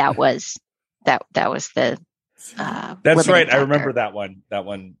 and that was the. That's right. Factor. I remember that one. That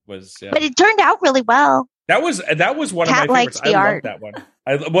one was. Yeah. But it turned out really well. That was one Kat of my favorites. I art. love that one.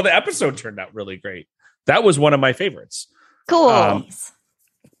 The episode turned out really great. That was one of my favorites. Cool.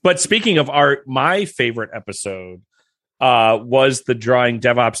 But speaking of art, my favorite episode was the Drawing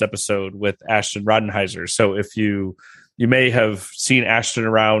DevOps episode with Ashton Rodenheiser. So if you may have seen Ashton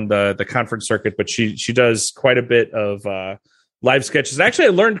around the conference circuit, but she does quite a bit of live sketches. Actually,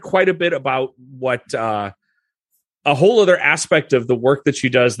 I learned quite a bit about what a whole other aspect of the work that she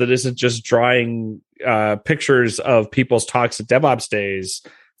does that isn't just drawing pictures of people's talks at DevOps days,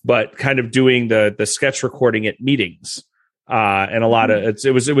 but kind of doing the sketch recording at meetings. And a lot of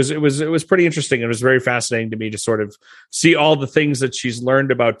it was pretty interesting. It was very fascinating to me to sort of see all the things that she's learned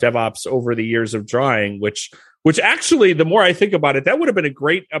about DevOps over the years of drawing, which actually, the more I think about it, that would have been a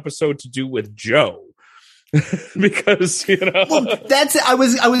great episode to do with Joe. Because well, I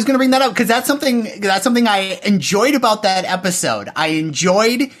was going to bring that up because that's something I enjoyed about that episode. I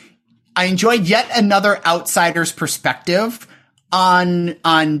enjoyed yet another outsider's perspective on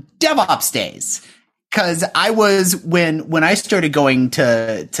DevOps days. Because I was when I started going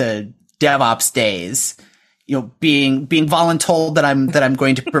to DevOps days, being voluntold that I'm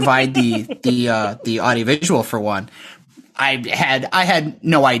going to provide the audiovisual for one. I had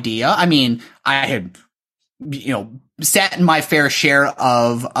no idea. I mean, I had sat in my fair share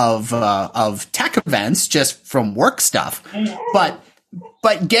of tech events just from work stuff, but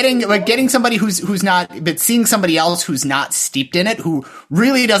getting somebody who's not, but seeing somebody else who's not steeped in it, who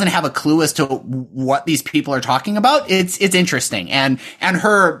really doesn't have a clue as to what these people are talking about, it's interesting. And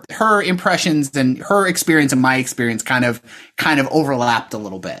her impressions and her experience and my experience kind of overlapped a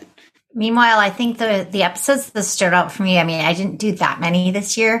little bit. Meanwhile, I think the episodes that stood out for me, I mean, I didn't do that many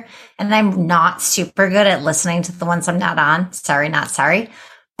this year, and I'm not super good at listening to the ones I'm not on. Sorry, not sorry.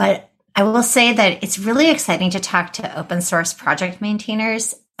 But I will say that it's really exciting to talk to open source project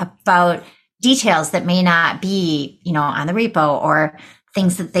maintainers about details that may not be, on the repo, or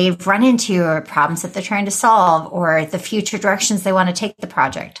things that they've run into, or problems that they're trying to solve, or the future directions they want to take the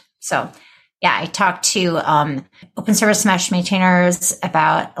project. So yeah, I talked to open source mesh maintainers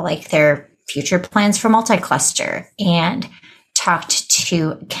about like their future plans for multi-cluster, and talked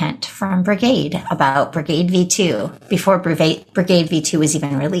to Kent from Brigade about Brigade V2 before Brigade V2 was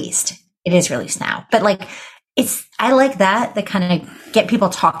even released. It is released now, but I like that kind of get people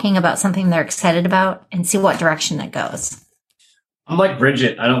talking about something they're excited about and see what direction it goes. I'm like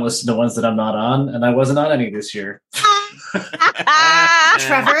Bridget. I don't listen to ones that I'm not on, and I wasn't on any this year.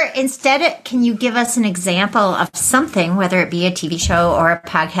 Trevor, instead, can you give us an example of something, whether it be a TV show or a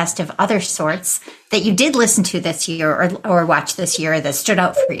podcast of other sorts, that you did listen to this year or watch this year that stood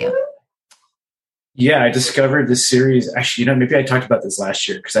out for you? Yeah, I discovered this series. Actually, maybe I talked about this last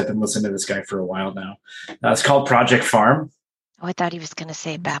year because I've been listening to this guy for a while now. It's called Project Farm. Oh, I thought he was going to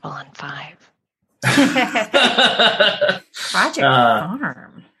say Babylon 5. Project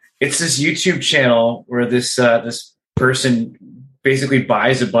Farm. It's this YouTube channel where this person basically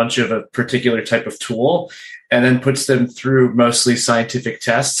buys a bunch of a particular type of tool and then puts them through mostly scientific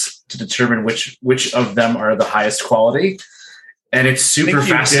tests to determine which of them are the highest quality. And it's super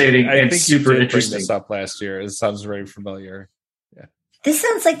fascinating and super interesting. Bring this up last year. It sounds very familiar. Yeah. This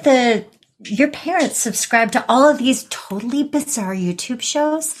sounds like your parents subscribe to all of these totally bizarre YouTube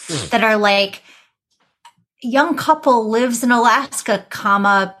shows that are like, young couple lives in Alaska,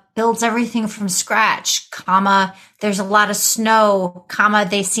 builds everything from scratch, there's a lot of snow,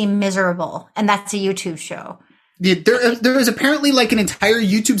 they seem miserable. And that's a YouTube show. Yeah, there is apparently like an entire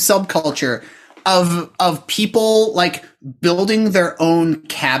YouTube subculture of people like building their own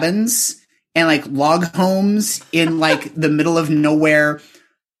cabins and like log homes in like the middle of nowhere,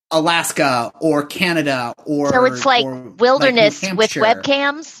 Alaska or Canada so it's like wilderness like with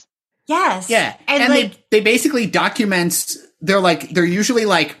webcams. Yes. Yeah. And like, they basically document. They're usually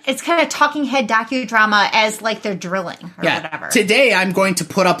like, it's kind of talking head docudrama as like they're drilling or whatever. Today I'm going to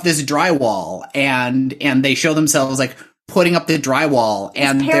put up this drywall, and they show themselves like putting up the drywall,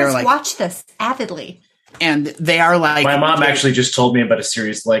 and they're like, watch this avidly. And they are like, my mom actually just told me about a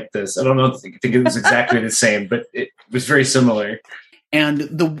series like this. I don't know if I think it was exactly the same, but it was very similar. And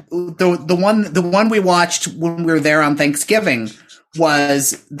the one we watched when we were there on Thanksgiving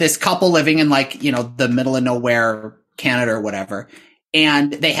was this couple living in like, the middle of nowhere, Canada or whatever.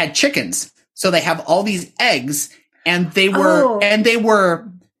 And they had chickens. So they have all these eggs, and they were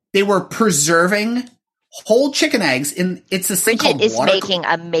preserving whole chicken eggs in, it's this thing called is water. Making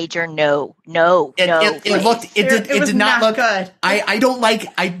a major no. It did not look good. I don't like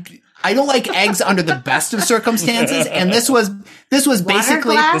eggs under the best of circumstances, and this was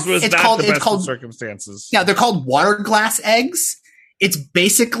basically called circumstances. Yeah, they're called water glass eggs. It's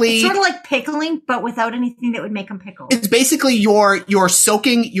basically sort of like pickling, but without anything that would make them pickle. It's basically you're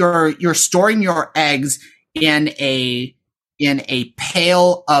storing your eggs in a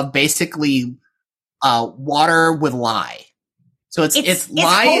pail of basically water with lye. So it's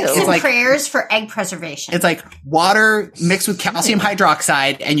lye. It's like prayers for egg preservation. It's like water mixed with calcium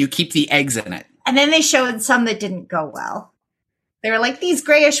hydroxide, and you keep the eggs in it. And then they showed some that didn't go well. They were like, these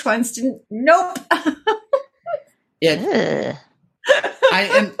grayish ones didn't. Nope.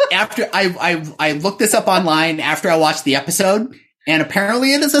 I looked this up online after I watched the episode, and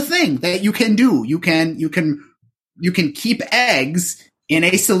apparently it is a thing that you can do. You can keep eggs in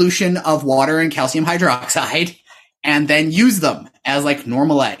a solution of water and calcium hydroxide, and then use them as like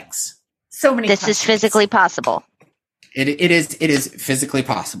normal eggs. So many. This is physically possible. It is physically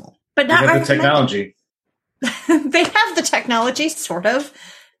possible. But not the technology. They have the technology, sort of.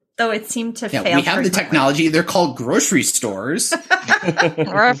 Though it seemed to fail. We have the technology. They're called grocery stores.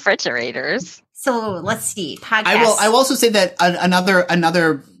 Refrigerators. So let's see. Podcast. I will also say that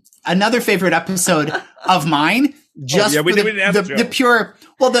another favorite episode of mine, just the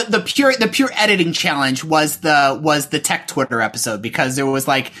pure editing challenge was the tech Twitter episode, because there were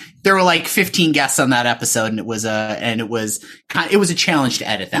like 15 guests on that episode, and it was a challenge to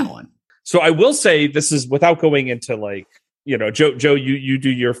edit that one. So I will say, this is without going into like, Joe, you do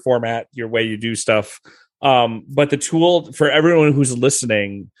your format, your way you do stuff. But the tool for everyone who's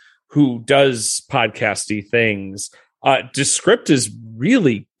listening, who does podcasty things, Descript is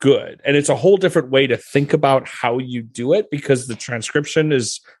really good. And it's a whole different way to think about how you do it, because the transcription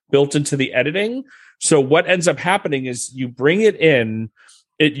is built into the editing. So what ends up happening is you bring it in,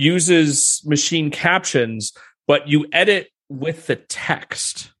 it uses machine captions, but you edit with the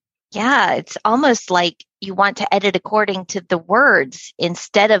text. Yeah, it's almost like you want to edit according to the words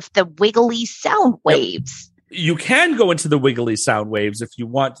instead of the wiggly sound waves. You can go into the wiggly sound waves if you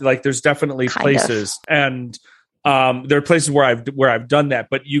want. Like, there's definitely places, and there are places where I've done that.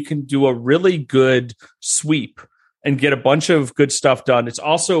 But you can do a really good sweep and get a bunch of good stuff done. It's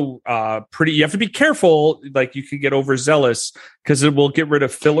also pretty. You have to be careful. Like, you can get overzealous because it will get rid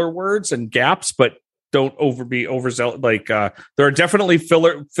of filler words and gaps, but don't be overzealous. Like, there are definitely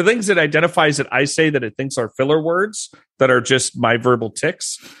filler for things that identifies that I say that it thinks are filler words that are just my verbal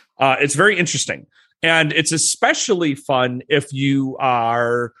tics. It's very interesting. And it's especially fun if you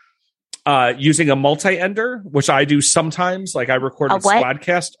are using a multi-ender, which I do sometimes. Like, I recorded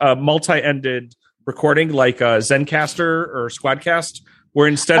Squadcast, a multi-ended recording, like Zencastr or Squadcast, where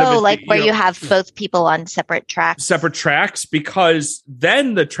instead of you have both people on separate tracks, because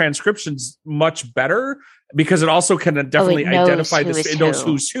then the transcription's much better, because it also can definitely identify it knows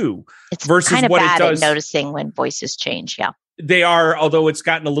who's who. It's versus kind of what bad it does. at noticing when voices change. Yeah, they are, although it's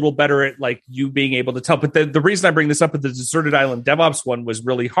gotten a little better at like you being able to tell. But the reason I bring this up at the Deserted Island DevOps one was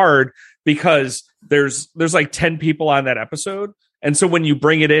really hard because there's like 10 people on that episode. And so when you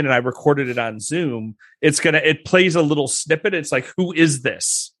bring it in, and I recorded it on Zoom, it plays a little snippet. It's like, who is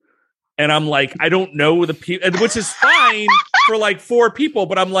this? And I'm like, I don't know the people, which is fine for like 4 people.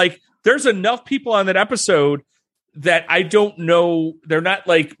 But I'm like, there's enough people on that episode that I don't know. They're not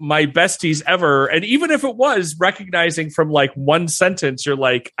like my besties ever. And even if it was, recognizing from like one sentence, you're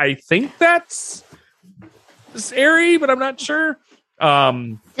like, I think that's Ari, but I'm not sure.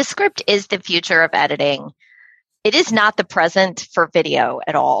 Descript is the future of editing. It is not the present for video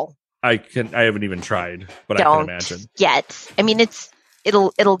at all. I haven't even tried, but I can imagine. Yet. I mean,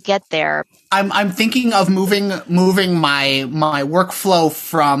 it'll get there. I'm thinking of moving my workflow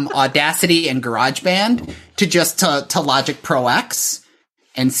from Audacity and GarageBand to just to Logic Pro X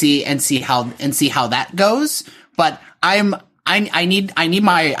and see how that goes. But I need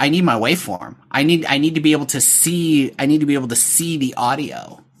my waveform. I need to be able to see the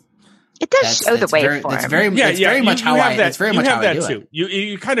audio. It does show the waveform. It's very much how I do it.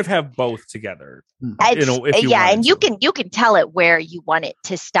 You kind of have both together. And you can tell it where you want it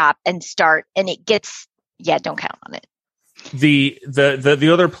to stop and start, and it gets. Yeah, don't count on it. The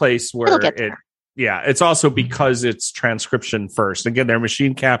other place where it's also because it's transcription first. Again, they're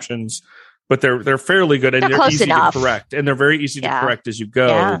machine captions, but they're fairly good and they're easy to correct, and they're very easy to correct as you go.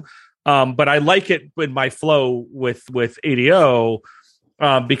 Yeah. But I like it in my flow with ADO.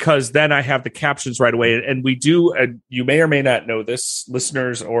 Because then I have the captions right away. And we do, you may or may not know this,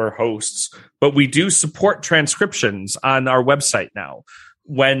 listeners or hosts, but we do support transcriptions on our website now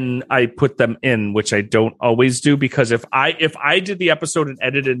when I put them in, which I don't always do, because if I did the episode and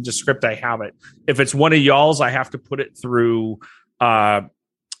edited into Descript, I have it. If it's one of y'all's, I have to put it through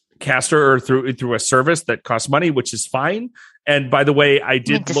Caster or through a service that costs money, which is fine. And by the way, I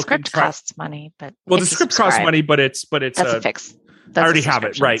did look and try. Costs money, but the script costs money, but it's that's a fix. I already have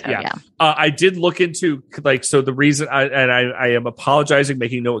it, right? So, yeah. I did look into the reason I am apologizing,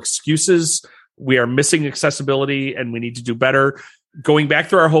 making no excuses. We are missing accessibility, and we need to do better. Going back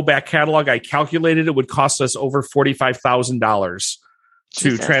through our whole back catalog, I calculated it would cost us over $45,000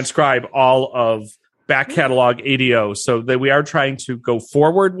 to transcribe all of back catalog ADO. So that we are trying to go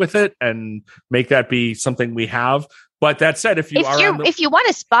forward with it and make that be something we have. But that said, if you want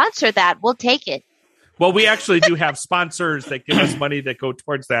to sponsor that, we'll take it. Well, we actually do have sponsors that give us money that go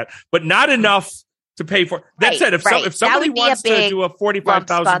towards that, but not enough to pay for. That said, if somebody wants to do a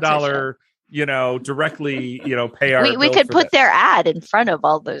 $45,000, directly, pay our, we could put their ad in front of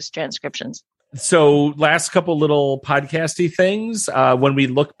all those transcriptions. So, last couple little podcasty things. When we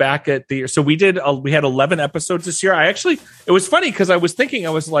look back at we had 11 episodes this year. It was funny because I was thinking,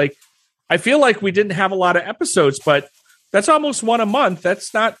 I was like, I feel like we didn't have a lot of episodes, but that's almost one a month.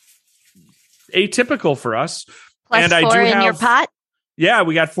 That's not atypical for us. Plus and 4 I do in have, your pot. Yeah,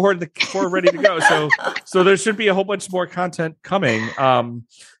 we got 4 ready to go. So there should be a whole bunch more content coming.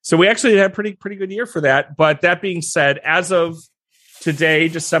 So we actually had a pretty good year for that. But that being said, as of today,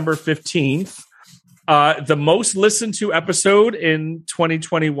 December 15th, the most listened to episode in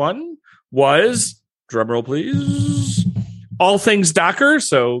 2021 was, drumroll please, All Things Docker.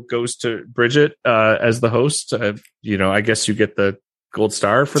 So goes to Bridget as the host. I guess you get the gold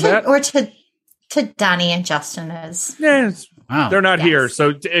star for that, or to Donnie and Justin as they're not here,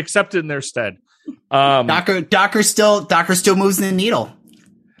 so accept it in their stead. Docker still moves the needle,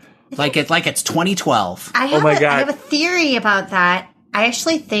 like it's 2012. I have a theory about that. I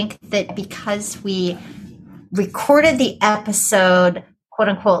actually think that because we recorded the episode quote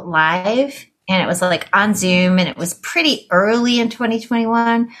unquote live, and it was like on Zoom, and it was pretty early in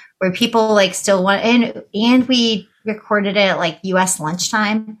 2021, where people still want, and we recorded it at US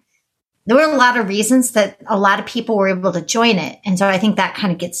lunchtime. There were a lot of reasons that a lot of people were able to join it. And so I think that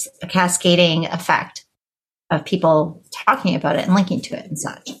kind of gets a cascading effect of people talking about it and linking to it and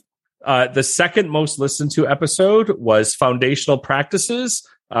such. The second most listened to episode was Foundational Practices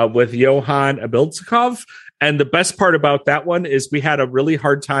with Johan Abildsikov. And the best part about that one is we had a really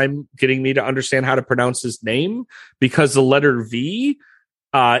hard time getting me to understand how to pronounce his name because the letter V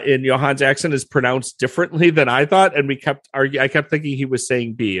in Johan's accent is pronounced differently than I thought, and I kept thinking he was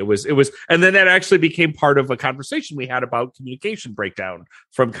saying B. It was, and then that actually became part of a conversation we had about communication breakdown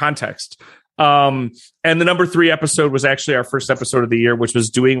from context. And the number 3 episode was actually our first episode of the year, which was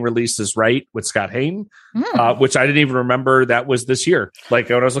Doing Releases Right with Scott Hain, which I didn't even remember that was this year. Like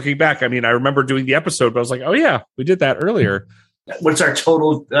when I was looking back, I mean, I remember doing the episode, but I was like, oh yeah, we did that earlier. What's our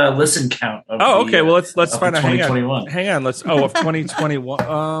total listen count? Okay. Well, let's find out. Hang on. Of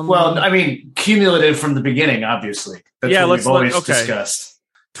 2021. Well, I mean, cumulative from the beginning, obviously. That's what we've always discussed.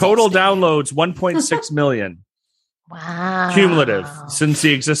 Total downloads 1.6 million. Wow. Cumulative since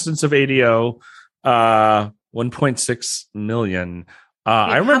the existence of ADO. 1.6 million.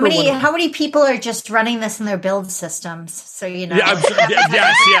 I remember how many people are just running this in their build systems. So you know. Yeah,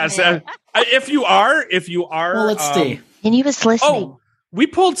 yes. If you are, well, let's see. And he was listening. Oh, we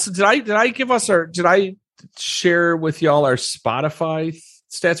pulled. Did I share with y'all our Spotify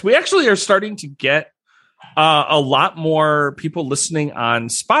stats? We actually are starting to get a lot more people listening on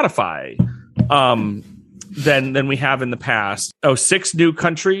Spotify than we have in the past. 6 new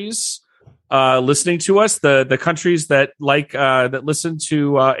countries listening to us. The countries that that listen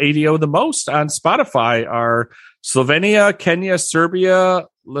to ADO the most on Spotify are Slovenia, Kenya, Serbia,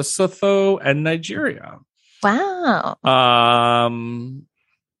 Lesotho, and Nigeria. Wow.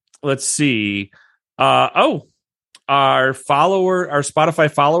 Let's see. Our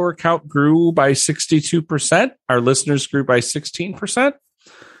Spotify follower count grew by 62%. Our listeners grew by 16%.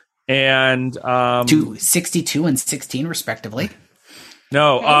 And to 62 and 16 respectively.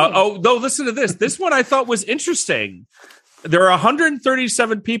 No. Listen to this. This one I thought was interesting. There are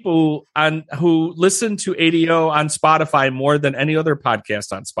 137 people who listen to ADO on Spotify more than any other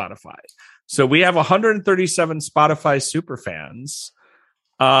podcast on Spotify. So we have 137 Spotify super fans.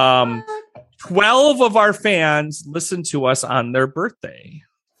 12 of our fans listen to us on their birthday.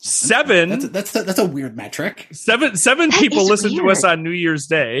 7. That's a weird metric. 7 people listen to us on New Year's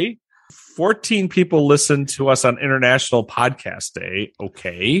Day. 14 people listen to us on International Podcast Day.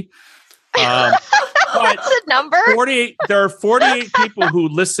 Okay. What's the number? 48. There are 48 people who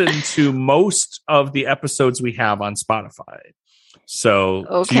listen to most of the episodes we have on Spotify.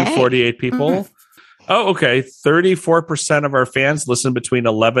 So, to you 48 people. Mm-hmm. Oh, okay. 34% of our fans listen between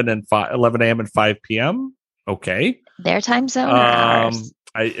 11 a.m. and 5 p.m. Okay. Their time zone or ours?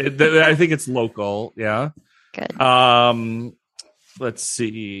 I think it's local. Yeah. Good. Let's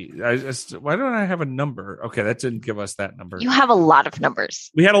see. Why don't I have a number? Okay, that didn't give us that number. You have a lot of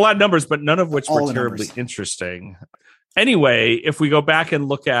numbers. We had a lot of numbers, but none of which were terribly interesting. Anyway, if we go back and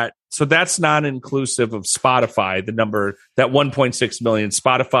look at, so that's not inclusive of Spotify, the number, that 1.6 million.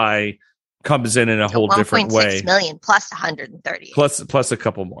 Spotify comes in a whole different way. 1.6 million plus 130. Plus a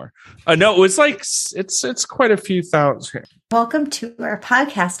couple more. No, it's like, it's quite a few thousand. Welcome to our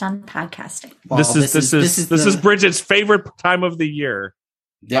podcast on podcasting. Well, this is Bridget's favorite time of the year.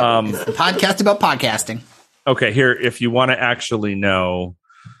 Yeah, it's the podcast about podcasting. Okay, here, if you want to actually know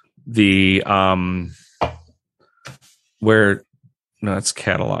the it's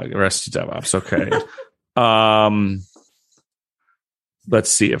catalog, rest of DevOps. Okay.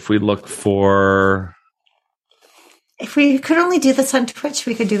 Let's see if we look for. If we could only do this on Twitch,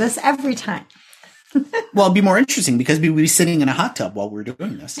 we could do this every time. Well, it'd be more interesting because we'd be sitting in a hot tub while we're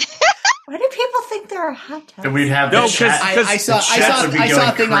doing this. Why do people think there are hot tubs? And we'd have I saw a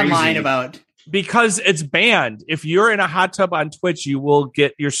thing online about. Because it's banned. If you're in a hot tub on Twitch, you will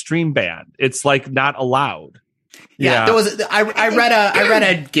get your stream banned. It's like not allowed. Yeah. There was. I read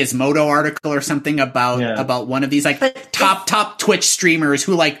a Gizmodo article or something about one of these top Twitch streamers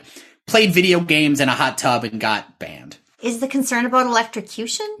who played video games in a hot tub and got banned. Is the concern about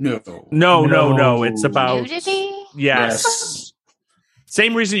electrocution? No. It's about nudity. Yes.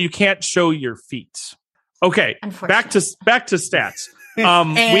 Same reason you can't show your feet. Okay. Back to stats. We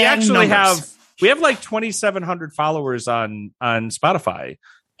actually have 2,700 followers on Spotify.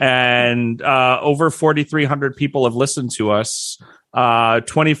 And over 4,300 people have listened to us.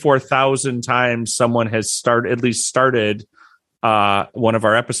 24,000 times someone has started one of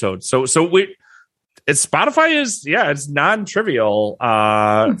our episodes. So Spotify is it's non-trivial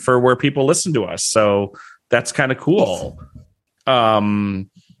for where people listen to us. So that's kind of cool. And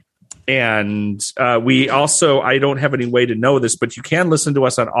we also, I don't have any way to know this, but you can listen to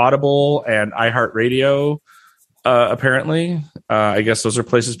us on Audible and iHeartRadio. Apparently, I guess those are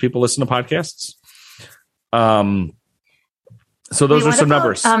places people listen to podcasts. So those are some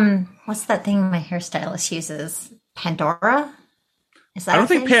numbers. What's that thing my hairstylist uses? Pandora? Is that I don't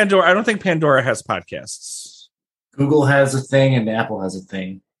think Pandora has podcasts. Google has a thing and Apple has a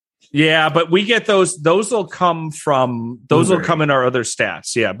thing. Yeah, but we get those. Those will come in our other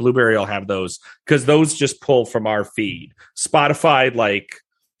stats. Yeah, Blueberry will have those because those just pull from our feed. Spotify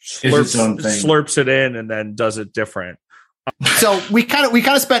slurps it in and then does it different. So we kind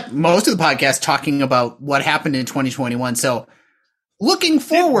of spent most of the podcast talking about what happened in 2021. So looking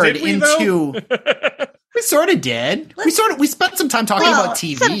forward into, we sort of did. We spent some time talking about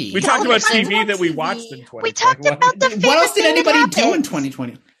TV. We talked about TV that we watched in 2021. We talked about the What else did anybody do in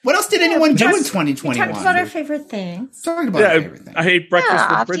 2020? What else did anyone do in 2021? We talked about our favorite things. Talking about our favorite things. I ate breakfast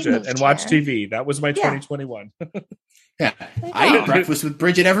with Bridget and watched TV. That was my 2021. Yeah, I eat breakfast with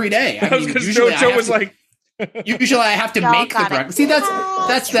Bridget every day. I mean, usually Joe was like, usually I have to make the breakfast. See,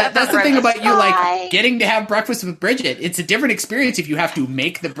 that's the thing about you, like getting to have breakfast with Bridget. It's a different experience if you have to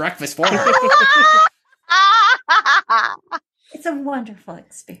make the breakfast for her. It's a wonderful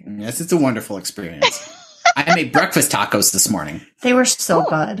experience. Yes, it's a wonderful experience. I made breakfast tacos this morning. They were so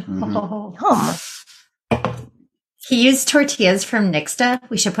good. He used tortillas from Nixta.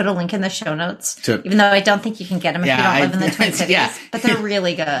 We should put a link in the show notes. Even though I don't think you can get them if you don't live in the Twin Cities. But they're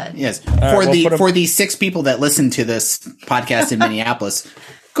really good. Yes. For the 6 people that listen to this podcast in Minneapolis,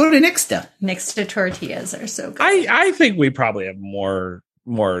 go to Nixta. Nixta tortillas are so good. I think we probably have more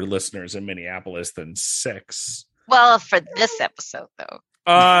listeners in Minneapolis than 6. Well, for this episode, though.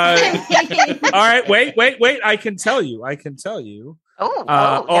 All right. Wait. I can tell you.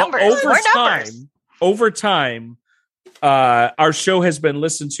 Numbers. Over time, our show has been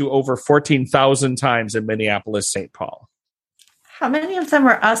listened to over 14,000 times in Minneapolis, St. Paul. How many of them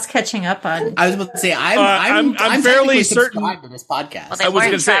were us catching up on? I was about to say, I'm fairly certain to this podcast. Well, they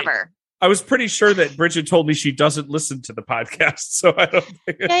weren't Trevor. I was pretty sure that Bridget told me she doesn't listen to the podcast, so I don't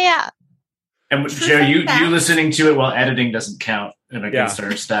think. Yeah. And Joe, you listening to it while editing doesn't count against our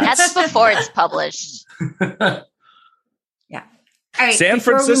stats. That's before it's published. Yeah. All right. San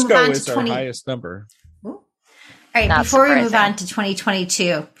Francisco is our highest number. All right. Before we move on to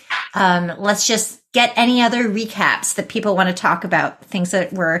 2022, let's just get any other recaps that people want to talk about, things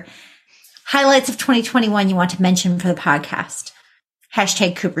that were highlights of 2021 you want to mention for the podcast.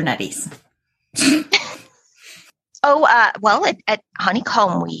 Hashtag Kubernetes. Well, at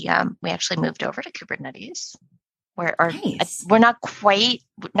Honeycomb, we actually moved over to Kubernetes. We're not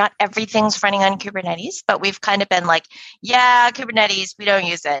everything's running on Kubernetes, but we've kind of been like, Kubernetes, we don't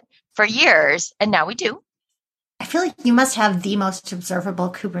use it for years, and now we do. I feel like you must have the most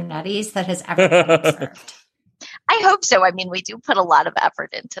observable Kubernetes that has ever been observed. I hope so. I mean, we do put a lot of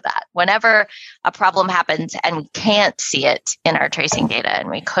effort into that. Whenever a problem happens and we can't see it in our tracing data and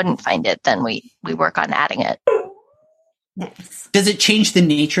we couldn't find it, then we work on adding it. Nice. Does it change the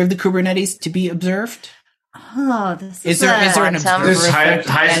nature of the Kubernetes to be observed? Oh, is there an observer? This is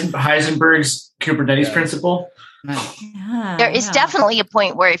Heisenberg's Kubernetes principle. There is definitely a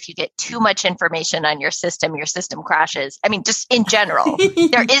point where if you get too much information on your system crashes. I mean, just in general,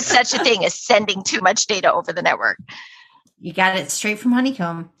 there is such a thing as sending too much data over the network. You got it straight from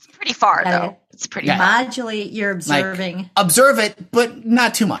Honeycomb. It's pretty far, though. It's pretty far. Modulate your observing. Observe it, but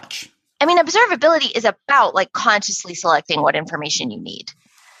not too much. I mean, observability is about consciously selecting what information you need.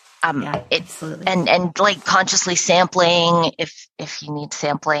 Absolutely. And consciously sampling if you need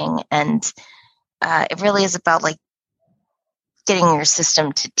sampling. And it really is about getting your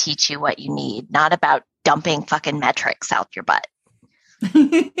system to teach you what you need, not about dumping fucking metrics out your butt.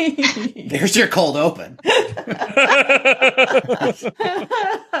 There's your cold open.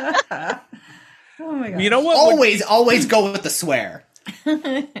 Oh my god! You know what? Always go with the swear.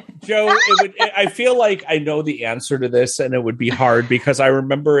 Joe, I feel like I know the answer to this, and it would be hard because I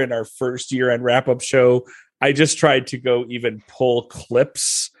remember in our first year-end wrap-up show, I just tried to go even pull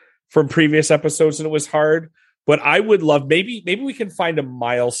clips from previous episodes, and it was hard. But I would love maybe we can find a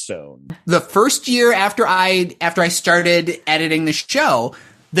milestone. The first year after I started editing the show,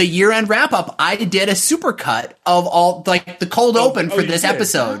 the year-end wrap-up, I did a supercut of all the cold open for this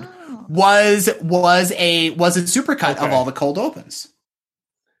episode. Was a supercut of all the cold opens.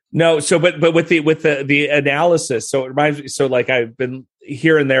 No, so but with the analysis, so it reminds me. So I've been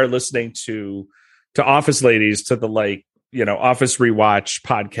here and there listening to Office Ladies, to the Office Rewatch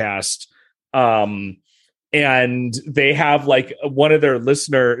podcast, and they have one of their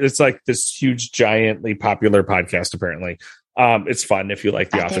listeners. It's this huge, giantly popular podcast. Apparently, it's fun if you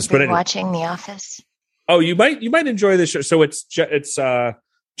like The Office. But watching The Office. Oh, you might enjoy this show. So it's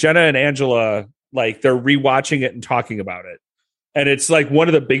Jenna and Angela, they're rewatching it and talking about it. And it's one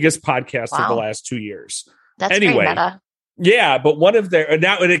of the biggest podcasts of the last 2 years. That's anyway, meta. Yeah, but one of their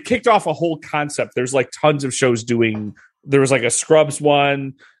and it kicked off a whole concept. There's tons of shows doing. There was a Scrubs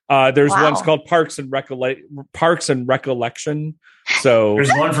one. There's one's called Parks and Recollection. So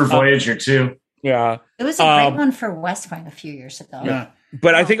there's one for Voyager too. Yeah, it was a great one for West Point a few years ago. Yeah,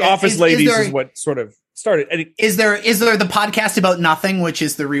 but I think Office Ladies is what sort of started. Is there the podcast about nothing, which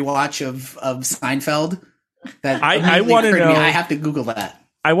is the rewatch of Seinfeld? I want to know. I have to Google that.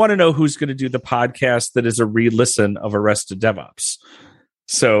 I want to know who's going to do the podcast that is a re-listen of Arrested DevOps.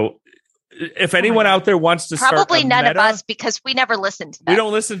 So if anyone out there wants to start probably none of us, because we never listen to that. We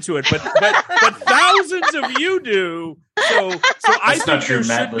don't listen to it, but thousands of you do. So I think there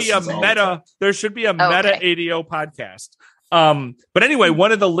should be a meta. There should be a meta ADO podcast. But anyway,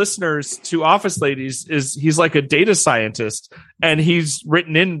 one of the listeners to Office Ladies he's like a data scientist, and he's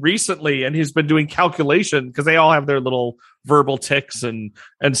written in recently, and he's been doing calculation because they all have their little verbal tics and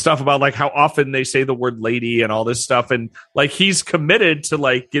stuff about like how often they say the word lady and all this stuff. And like, he's committed to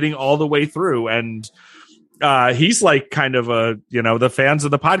like getting all the way through. And, he's like kind of the fans of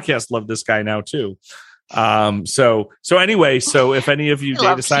the podcast love this guy now too. So anyway, so if any of you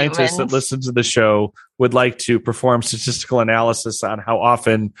data scientists that listen to the show would like to perform statistical analysis on how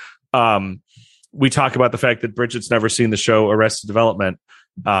often, we talk about the fact that Bridget's never seen the show Arrested Development,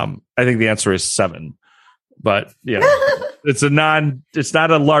 I think the answer is 7. But yeah, it's not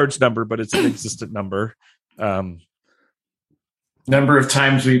a large number, but it's an existent number. Number of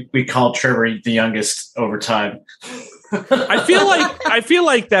times we called Trevor the youngest over time. I feel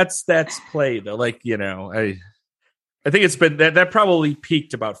like that's play though. Like, I think it's been that probably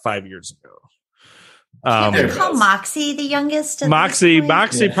peaked about 5 years ago. Can we call Moxie the youngest? Moxie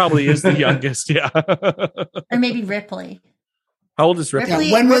probably is the youngest. Yeah. Or maybe Ripley. How old is Ripley?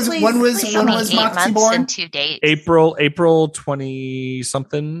 Yeah, when was Moxie born? And 2 days. April 20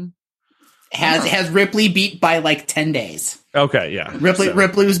 something. Has Ripley beat by like 10 days? Okay, yeah.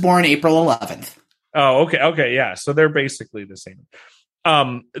 Ripley was born April 11th. Oh, okay, yeah. So they're basically the same.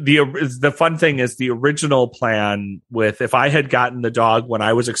 The fun thing is the original plan with, if I had gotten the dog when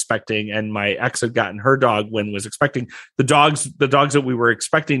I was expecting and my ex had gotten her dog when was expecting, the dogs that we were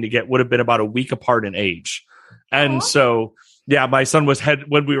expecting to get would have been about a week apart in age. And so, yeah, my son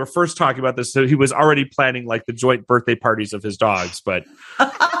when we were first talking about this, so he was already planning like the joint birthday parties of his dogs. But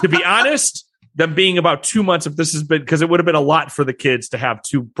to be honest, them being about 2 months, if this has been, because it would have been a lot for the kids to have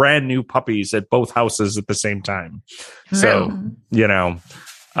 2 brand new puppies at both houses at the same time. So,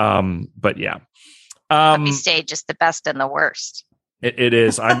 but yeah. Puppy stage is the best and the worst. It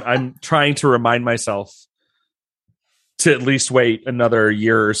is. I'm trying to remind myself to at least wait another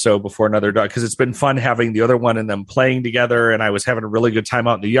year or so before another dog, because it's been fun having the other one and them playing together. And I was having a really good time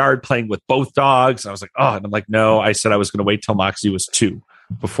out in the yard playing with both dogs. I was like, and I'm like, no, I said I was going to wait till Moxie was 2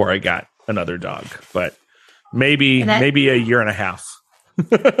 before I got another dog, but maybe a year and a half.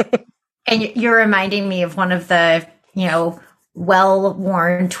 And you're reminding me of one of the,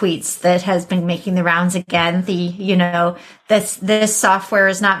 well-worn tweets that has been making the rounds again. This software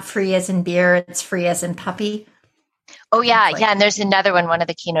is not free as in beer, it's free as in puppy. Oh, yeah. Yeah. And there's another one. One of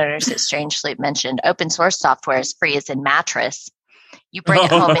the keynoters at Strange Sleep mentioned open source software is free as in mattress. You bring it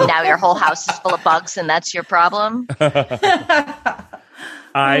home and now your whole house is full of bugs and that's your problem.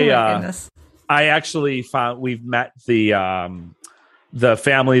 I actually found we've met the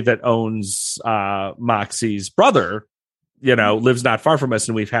family that owns Moxie's brother, lives not far from us,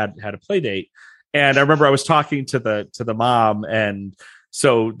 and we've had a play date. And I remember I was talking to the mom, and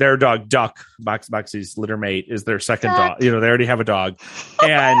so their dog Duck, Moxie's litter mate, is their second dog. They already have a dog.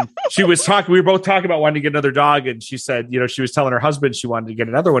 And we were both talking about wanting to get another dog, and she said, she was telling her husband she wanted to get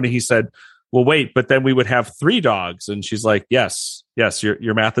another one, and he said, well, wait, but then we would have 3 dogs. And she's like, yes,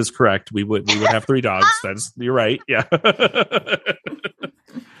 your math is correct. We would have 3 dogs. You're right. Yeah.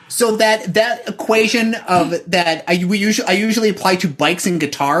 So that equation of that I usually apply to bikes and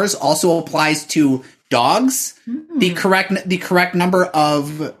guitars also applies to dogs. Mm-hmm. The correct number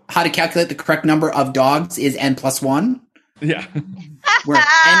of how to calculate the correct number of dogs is n+1. Yeah. Where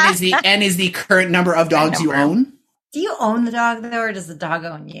n is the current number of dogs you own. Do you own the dog though, or does the dog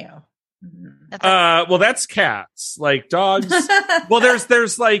own you? Well, that's cats. Like dogs. Well, there's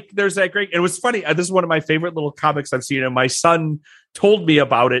that great. It was funny. This is one of my favorite little comics I've seen, and my son told me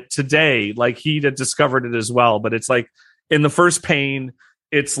about it today. Like he had discovered it as well. But it's like in the first pane,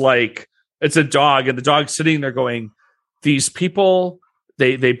 it's like it's a dog, and the dog's sitting there going, "These people,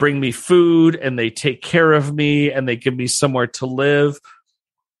 they bring me food, and they take care of me, and they give me somewhere to live.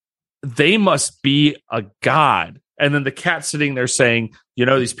 They must be a god." And then the cat sitting there saying,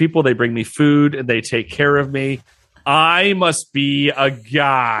 these people, they bring me food and they take care of me. I must be a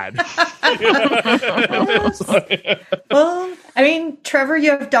god. Well, I mean, Trevor,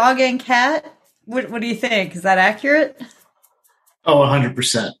 you have dog and cat. What do you think? Is that accurate? Oh,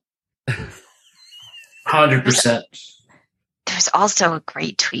 100%. 100%. There's also a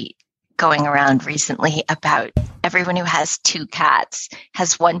great tweet going around recently about everyone who has 2 cats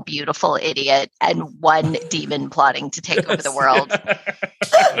has one beautiful idiot and one demon plotting to take over the world.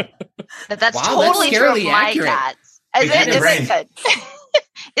 That's That's wow, totally that's true of scarily my accurate. cats. Is it good?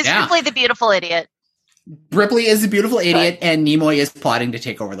 Is Yeah. Ripley the beautiful idiot? Ripley is the beautiful idiot, and Nimoy is plotting to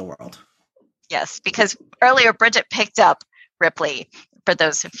take over the world. Yes, because earlier Bridget picked up Ripley, for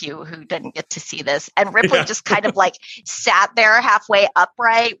those of you who didn't get to see this, and Ripley just kind of like sat there halfway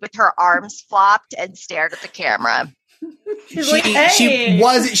upright with her arms flopped and stared at the camera.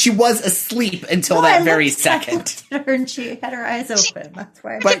 She was asleep until that very second. And she had her eyes open. That's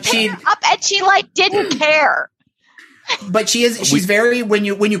why. But she up and she like didn't care. But she's very when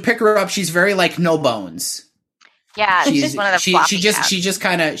you pick her up, she's very like no bones. Yeah, she's one of the she just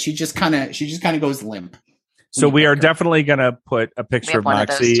kind of goes limp. So we are definitely going to put a picture of one of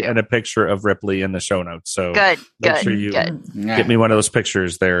those Moxie too. and a picture of Ripley in the show notes. So Good, make good, sure you good. get me one of those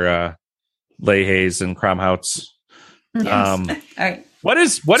pictures. They're Leahy's and Cromhouts. Yes. All right. What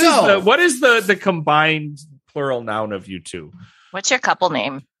is the combined plural noun of you two? What's your couple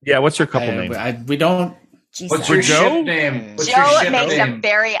name? Yeah, what's your couple name? We don't. What's your Joe? ship name? What's your Joe ship makes name? a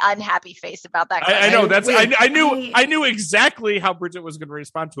very unhappy face about that. I know that's Wait, I knew exactly how Bridget was going to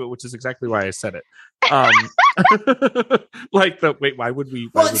respond to it, which is exactly why I said it. Why would we?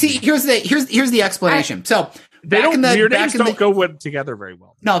 Well, see, here's the explanation. So They back in don't. the- Your back names in the- don't go together very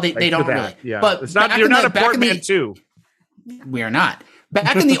well. No, they Like, don't for that. really. Yeah, But it's not. back You're in not the- a back in the- portmanteau. We are not.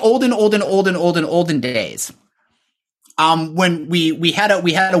 Back in the olden days, when we had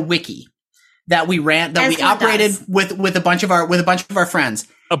a wiki that we ran that As we one operated does. with a bunch of our friends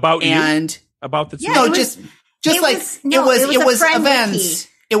About you. and About the two. Yeah, no, it was- just it like was- no, it it was was a friend events. wiki.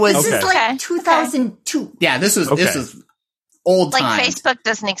 It was This is Okay. like Okay. 2002. yeah. This was Okay. old Like times. Facebook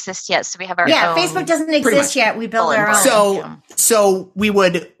doesn't exist yet, so we have our Yeah, own. Facebook doesn't Pretty exist much. yet. We build our own. So we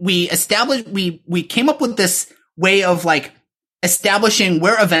came up with this way of like establishing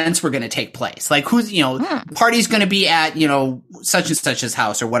where events were going to take place. Like who's, party's going to be at, such and such's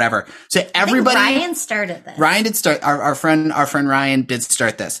house or whatever. So everybody, I think Ryan started this. Ryan did start, our friend Ryan did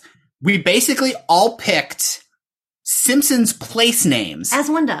start this. We basically all picked Simpsons place names As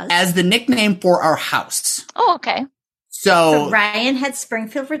one does. as the nickname for our house. Oh, okay. So Ryan had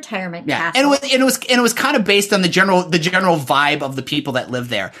Springfield Retirement Yeah, Castle. and it was kind of based on the general vibe of the people that live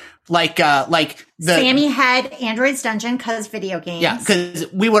there. Like the Sammy had Android's Dungeon because video games. yeah,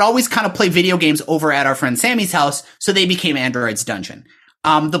 because we would always kind of play video games over at our friend Sammy's house, so they became Android's Dungeon.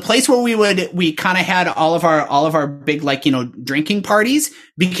 The place where we kind of had all of our big drinking parties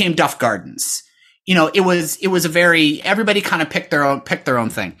became Duff Gardens. It was a very everybody kind of picked their own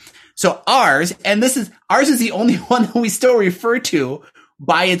thing. So ours is the only one that we still refer to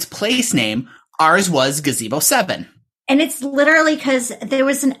by its place name. Ours was Gazebo 7. And it's literally because there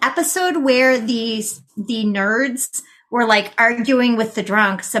was an episode where the nerds were like arguing with the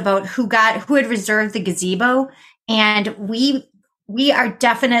drunks about who had reserved the gazebo. And we are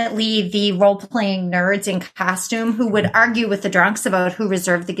definitely the role-playing nerds in costume who would argue with the drunks about who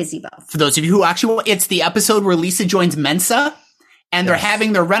reserved the gazebo. For those of you who actually, it's the episode where Lisa joins Mensa and they're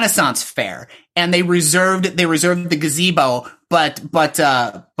having their Renaissance fair and they reserved the gazebo, but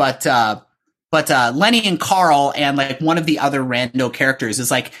Lenny and Carl and like one of the other rando characters is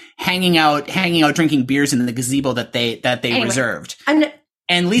like hanging out, drinking beers in the gazebo that they Anyway, reserved.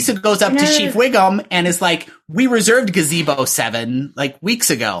 And Lisa goes up to Chief Wiggum and is like, we reserved Gazebo 7 like weeks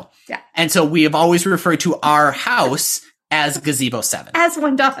ago. Yeah. And so we have always referred to our house as Gazebo 7. As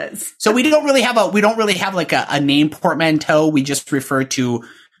one does. So we don't really have like a name portmanteau. We just refer to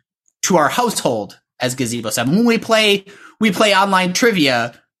our household as Gazebo 7. When we play online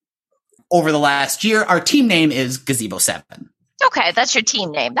trivia over the last year, our team name is Gazebo 7. Okay, that's your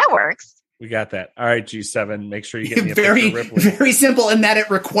team name. That works. We got that. All right, G7. Make sure you get me a Very, picture of Ripley. very simple in that it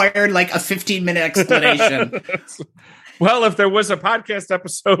required like a 15-minute explanation. Well, if there was a podcast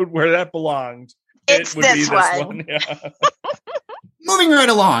episode where that belonged, It's it would be this this one. Yeah. Moving right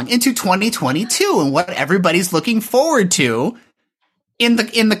along into 2022 and what everybody's looking forward to in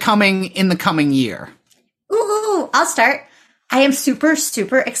the coming year. Ooh, I'll start. I am super,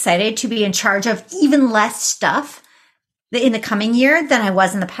 super excited to be in charge of even less stuff in the coming year than I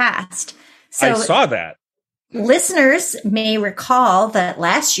was in the past. So I saw that. listeners may recall that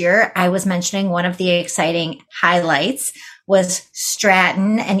last year I was mentioning one of the exciting highlights was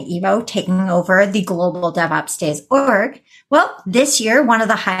Stratton and Evo taking over the Global DevOps Days org. Well, this year, one of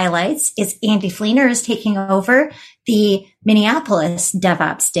the highlights is Andy Fleener is taking over the Minneapolis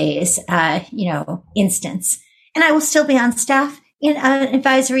DevOps Days, instance. And I will still be on staff in an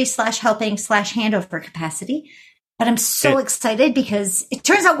advisory /helping /handover capacity. But I'm so excited because it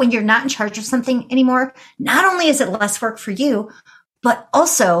turns out when you're not in charge of something anymore, not only is it less work for you, but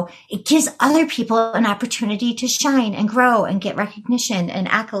also it gives other people an opportunity to shine and grow and get recognition and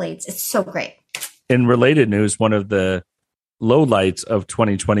accolades. It's so great. In related news, one of the lowlights of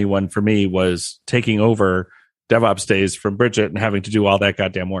 2021 for me was taking over DevOps days from Bridget and having to do all that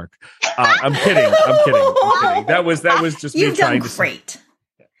goddamn work. I'm kidding. That was just You've me trying to great.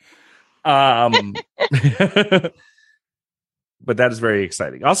 But that is very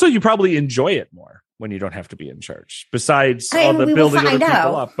exciting. Also, you probably enjoy it more when you don't have to be in charge. Besides all the building other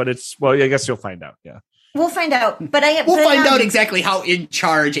people up, but I guess you'll find out. Yeah, we'll find out. But we'll find out exactly how in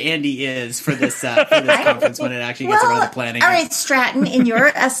charge Andy is for this conference when it actually gets around the planning. All right, Stratton, in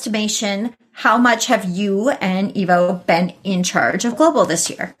your estimation, how much have you and Evo been in charge of global this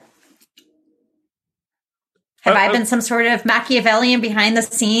year? Have I been some sort of Machiavellian behind the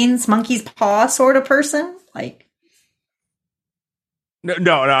scenes, monkey's paw sort of person? Like. No.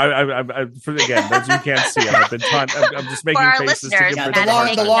 Again, those you can't see it. I'm just making faces to give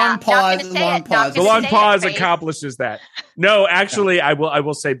the long pause. The long pause accomplishes that. No, actually, I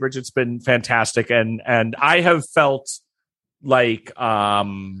will say Bridget's been fantastic, and I have felt like I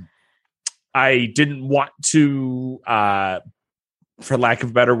didn't want to, for lack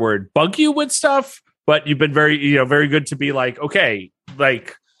of a better word, bug you with stuff, but you've been very good to be like, okay,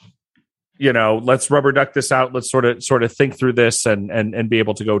 like. Let's rubber duck this out. Let's sort of think through this and be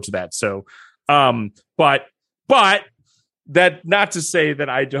able to go to that. So, but that not to say that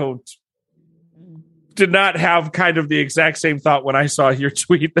I did not have kind of the exact same thought when I saw your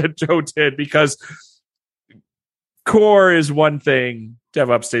tweet that Joe did, because core is one thing,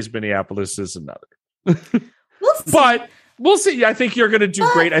 DevOps Days Minneapolis is another. But we'll see. I think you're going to do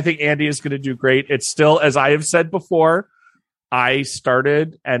great. I think Andy is going to do great. It's still, as I have said before, I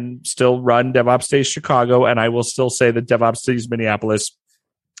started and still run DevOps Days Chicago, and I will still say that DevOps Days Minneapolis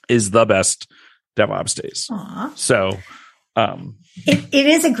is the best DevOps Days. Aww. So it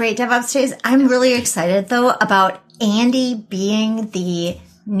is a great DevOps Days. I'm really excited, though, about Andy being the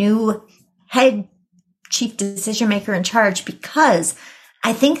new head chief decision maker in charge, because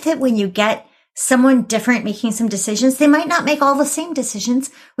I think that when you get someone different making some decisions, they might not make all the same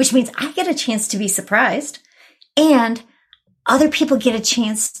decisions, which means I get a chance to be surprised. And other people get a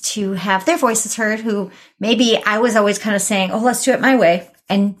chance to have their voices heard, who maybe I was always kind of saying, oh, let's do it my way.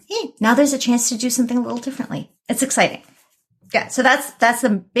 And now there's a chance to do something a little differently. It's exciting. Yeah. So that's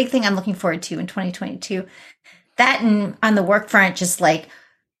the big thing I'm looking forward to in 2022. That, and on the work front, just like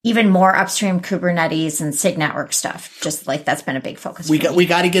even more upstream Kubernetes and SIG network stuff. Just like that's been a big focus. We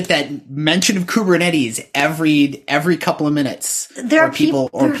got to get that mention of Kubernetes every couple of minutes. There are people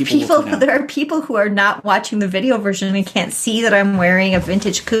who are not watching the video version and can't see that I'm wearing a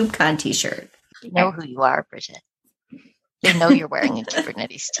vintage KubeCon t-shirt. You know who you are, Bridget. You know you're wearing a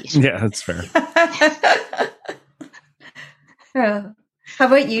Kubernetes t-shirt. Yeah, that's fair. How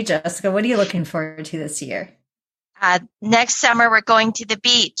about you, Jessica? What are you looking forward to this year? Next summer, we're going to the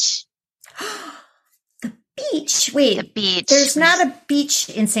beach. The beach? Wait. The beach. There's not a beach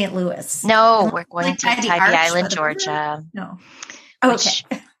in St. Louis. No, we're going to Tybee Island, Georgia. No.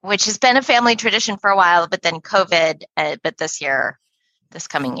 Okay. Which has been a family tradition for a while, but then COVID, but this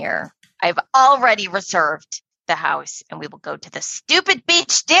coming year, I've already reserved the house and we will go to the stupid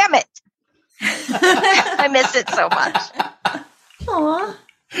beach. Damn it. I miss it so much. Aw.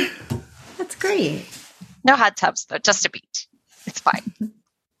 That's great. No hot tubs, though. Just a beach. It's fine.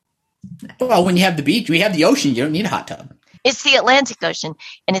 Well, when you have the beach, we have the ocean. You don't need a hot tub. It's the Atlantic Ocean,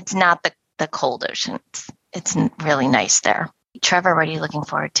 and it's not the cold ocean. It's really nice there. Trevor, what are you looking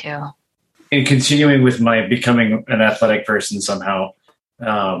forward to? In continuing with my becoming an athletic person somehow,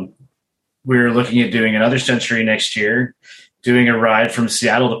 we're looking at doing another century next year, doing a ride from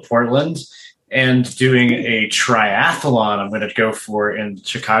Seattle to Portland, and doing a triathlon I'm going to go for in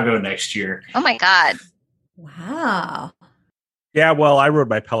Chicago next year. Oh, my God. Wow. Yeah, well, I rode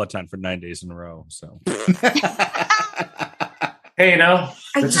my Peloton for 9 days in a row, so. Hey, that's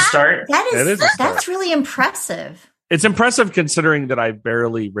a start. That's really impressive. It's impressive considering that I've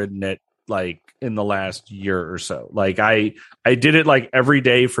barely ridden it like in the last year or so. Like I did it like every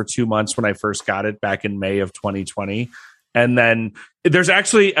day for 2 months when I first got it back in May of 2020. And then there's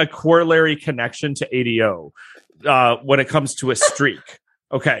actually a corollary connection to ADO when it comes to a streak.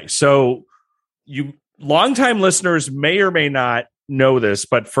 Okay, so you longtime listeners may or may not know this,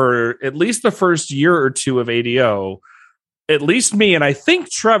 but for at least the first year or two of ADO, at least me, and I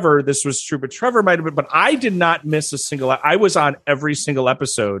think Trevor, this was true, but Trevor might have been, but I did not miss a single, I was on every single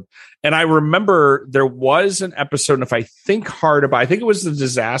episode. And I remember there was an episode, and if I think hard about, I think it was the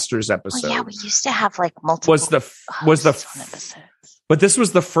disasters episode. Oh, yeah, we used to have like multiple. But this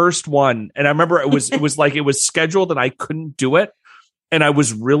was the first one. And I remember it was like, it was scheduled and I couldn't do it. and I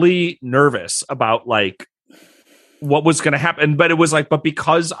was really nervous about like what was going to happen. But it was like, but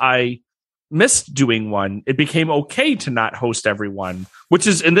because I missed doing one, it became okay to not host everyone, which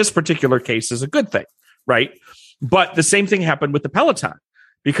is in this particular case is a good thing, right? But the same thing happened with the Peloton.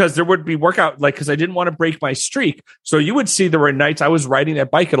 Because there would be workout, like, because I didn't want to break my streak. So you would see there were nights I was riding that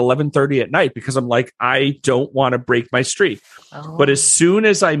bike at 11:30 at night because I'm like, I don't want to break my streak. Oh. But as soon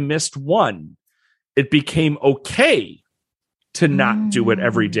as I missed one, it became okay to not do it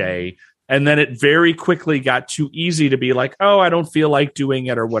every day. And then it very quickly got too easy to be like, oh, I don't feel like doing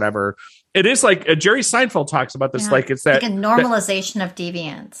it or whatever. It is like Jerry Seinfeld talks about this. Like it's that like a normalization of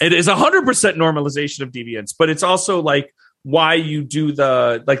deviance. It is 100% normalization of deviance, but it's also like, why you do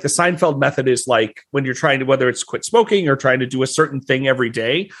the Seinfeld method is like when you're trying to, whether it's quit smoking or trying to do a certain thing every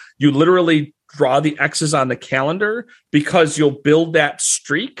day, you literally draw the X's on the calendar because you'll build that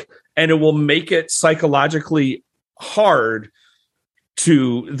streak and it will make it psychologically hard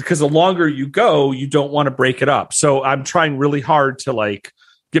because the longer you go, you don't want to break it up. So I'm trying really hard to like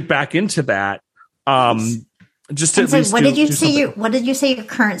get back into that. Just to at least what did you say your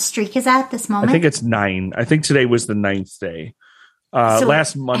current streak is at this moment? I think it's 9. I think today was the 9th day.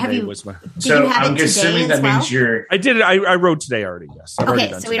 Last Monday was my. So I'm assuming that means you're. I did it. I rode today already. Yes.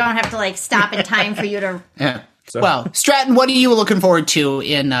 Okay, so we don't have to like stop in time for you to. Yeah. So. Well, Stratton, what are you looking forward to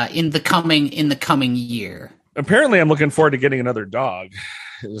in the coming year? Apparently, I'm looking forward to getting another dog.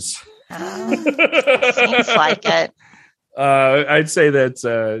 Seems like it. I'd say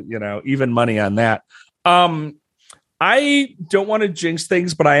that even money on that. I don't want to jinx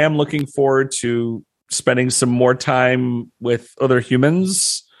things, but I am looking forward to spending some more time with other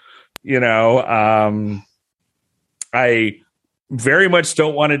humans. I very much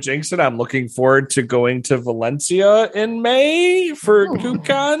don't want to jinx it. I'm looking forward to going to Valencia in May for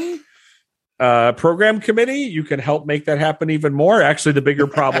KubeCon. Program committee, you can help make that happen even more. Actually, the bigger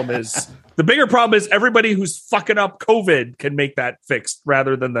problem is everybody who's fucking up COVID can make that fixed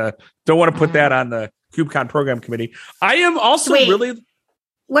rather than don't want to put that on the KubeCon program committee. I am also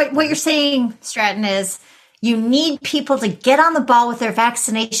what you're saying, Stratton, is you need people to get on the ball with their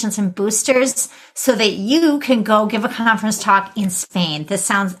vaccinations and boosters so that you can go give a conference talk in Spain. This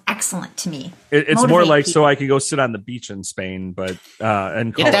sounds excellent to me. It's more like people. So I can go sit on the beach in Spain, but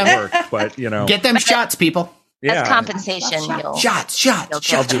and call it work. But get them shots, people. That's compensation. Shots.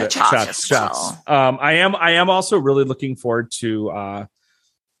 I'll do it. Shots. I am also really looking forward to.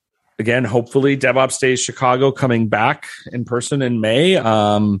 Again, hopefully DevOps Days Chicago coming back in person in May.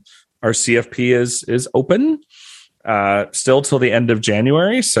 Our CFP is open still till the end of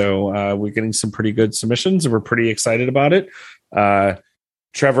January. So we're getting some pretty good submissions and we're pretty excited about it.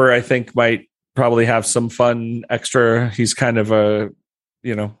 Trevor, I think, might probably have some fun extra. He's kind of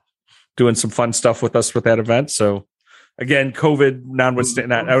doing some fun stuff with us with that event. So again, COVID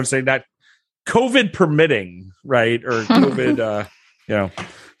notwithstanding, I would say not COVID permitting, right? Or COVID,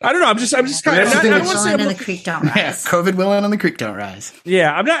 I don't know. I'm just kind of. I don't want to say the creek don't rise. Yeah, COVID willing and the creek don't rise.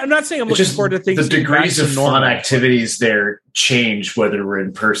 Yeah, I'm not saying I'm looking forward to things. The degrees of fun activities there change whether we're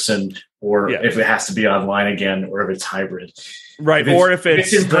in person or if it has to be online again, or if it's hybrid. Right, or if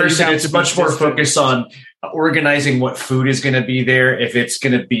it's in person, it's much more focused on organizing what food is going to be there. If it's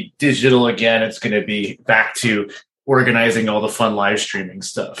going to be digital again, it's going to be back to organizing all the fun live streaming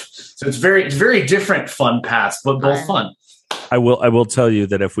stuff. So it's very different fun paths, but both fun. I will tell you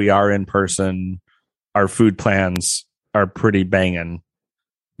that if we are in person, our food plans are pretty banging.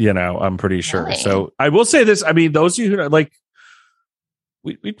 I'm pretty sure. Really? So I will say this. I mean, those of you who like,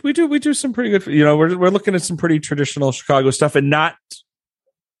 we do some pretty good. We're looking at some pretty traditional Chicago stuff, and not.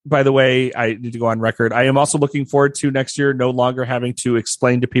 By the way, I need to go on record. I am also looking forward to next year no longer having to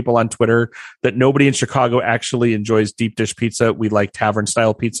explain to people on Twitter that nobody in Chicago actually enjoys deep dish pizza. We like tavern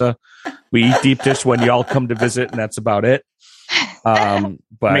style pizza. We eat deep dish when y'all come to visit, and that's about it. But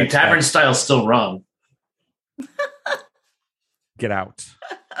tavern style is still wrong. Get out.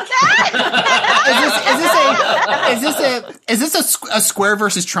 Is this a square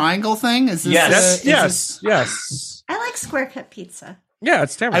versus triangle thing? Is this yes. I like square cut pizza. Yeah,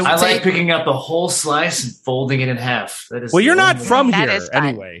 it's tavern. I like picking up the whole slice and folding it in half. That is you're not from here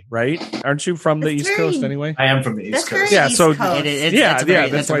anyway, right? Aren't you from the East Coast anyway? I am from the East Coast. Yeah, so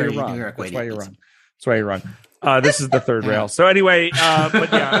that's why you're wrong. That's why you're wrong. This is the third rail. So anyway,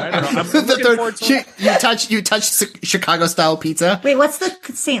 but yeah, I don't know. I'm looking forward to you touched Chicago style pizza. Wait, what's the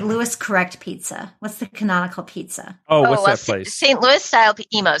St. Louis correct pizza? What's the canonical pizza? What's that place? St. Louis style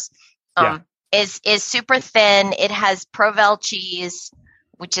Emos. Is super thin. It has Provel cheese,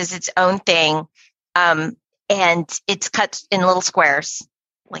 which is its own thing, and it's cut in little squares,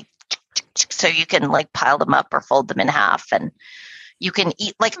 like so you can like pile them up or fold them in half, and You can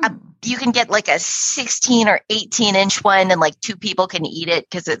eat you can get like a 16 or 18 inch one, and like 2 people can eat it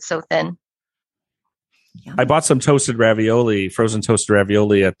because it's so thin. I bought some frozen toasted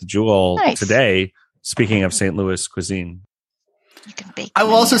ravioli at the Jewel today. Speaking of St. Louis cuisine. You can bake. I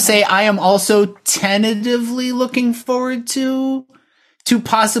will also say I am also tentatively looking forward to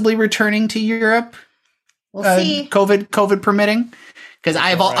possibly returning to Europe. We'll see. COVID permitting. Because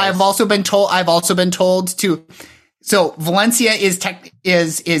I've also been told to. So Valencia is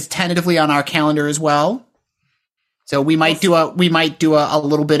tentatively on our calendar as well. So we might do a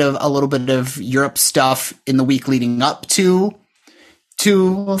little bit of Europe stuff in the week leading up to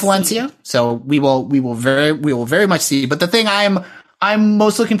Valencia. See. So we will very much see. But the thing I'm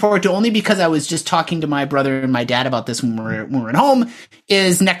most looking forward to, only because I was just talking to my brother and my dad about this when we're at home,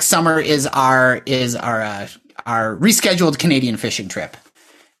 is next summer is our rescheduled Canadian fishing trip.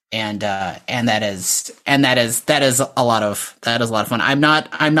 And that is a lot of fun.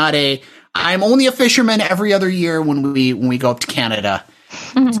 I'm only a fisherman every other year when we go up to Canada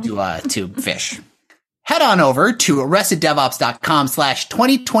to fish. Head on over to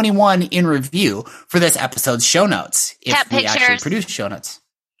arresteddevops.com/2021 in review for this episode's show notes. Cat we pictures. Actually produce show notes.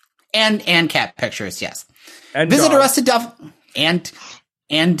 And cat pictures, yes. And visit dog. Arrested Dev and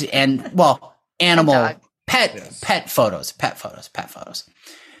animal pet photos.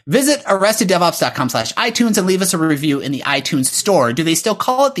 Visit arresteddevops.com/iTunes and leave us a review in the iTunes store. Do they still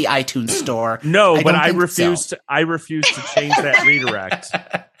call it the iTunes store? No, but I refuse to change that redirect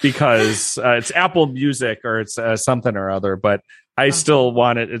because it's Apple Music or it's something or other, but I still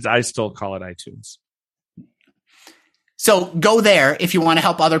want it. I still call it iTunes. So go there if you want to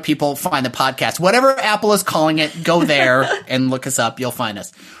help other people find the podcast. Whatever Apple is calling it, go there and look us up. You'll find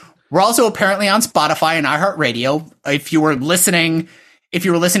us. We're also apparently on Spotify and iHeartRadio. If you were listening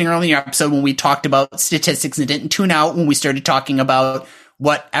earlier in the episode when we talked about statistics and didn't tune out when we started talking about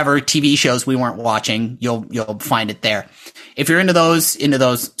whatever TV shows we weren't watching, you'll find it there. If you're into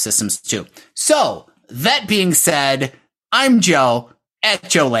those systems too. So that being said, I'm Joe at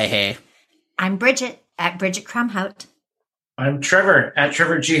Joe Leahy. I'm Bridget at Bridget Crumhout. I'm Trevor at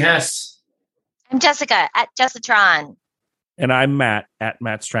Trevor G. Hess. I'm Jessica at Jessitron. And I'm Matt at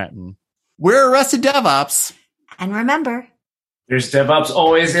Matt Stratton. We're Arrested DevOps. And remember, there's DevOps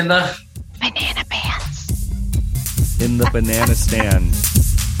always in the banana pants. In the banana stand.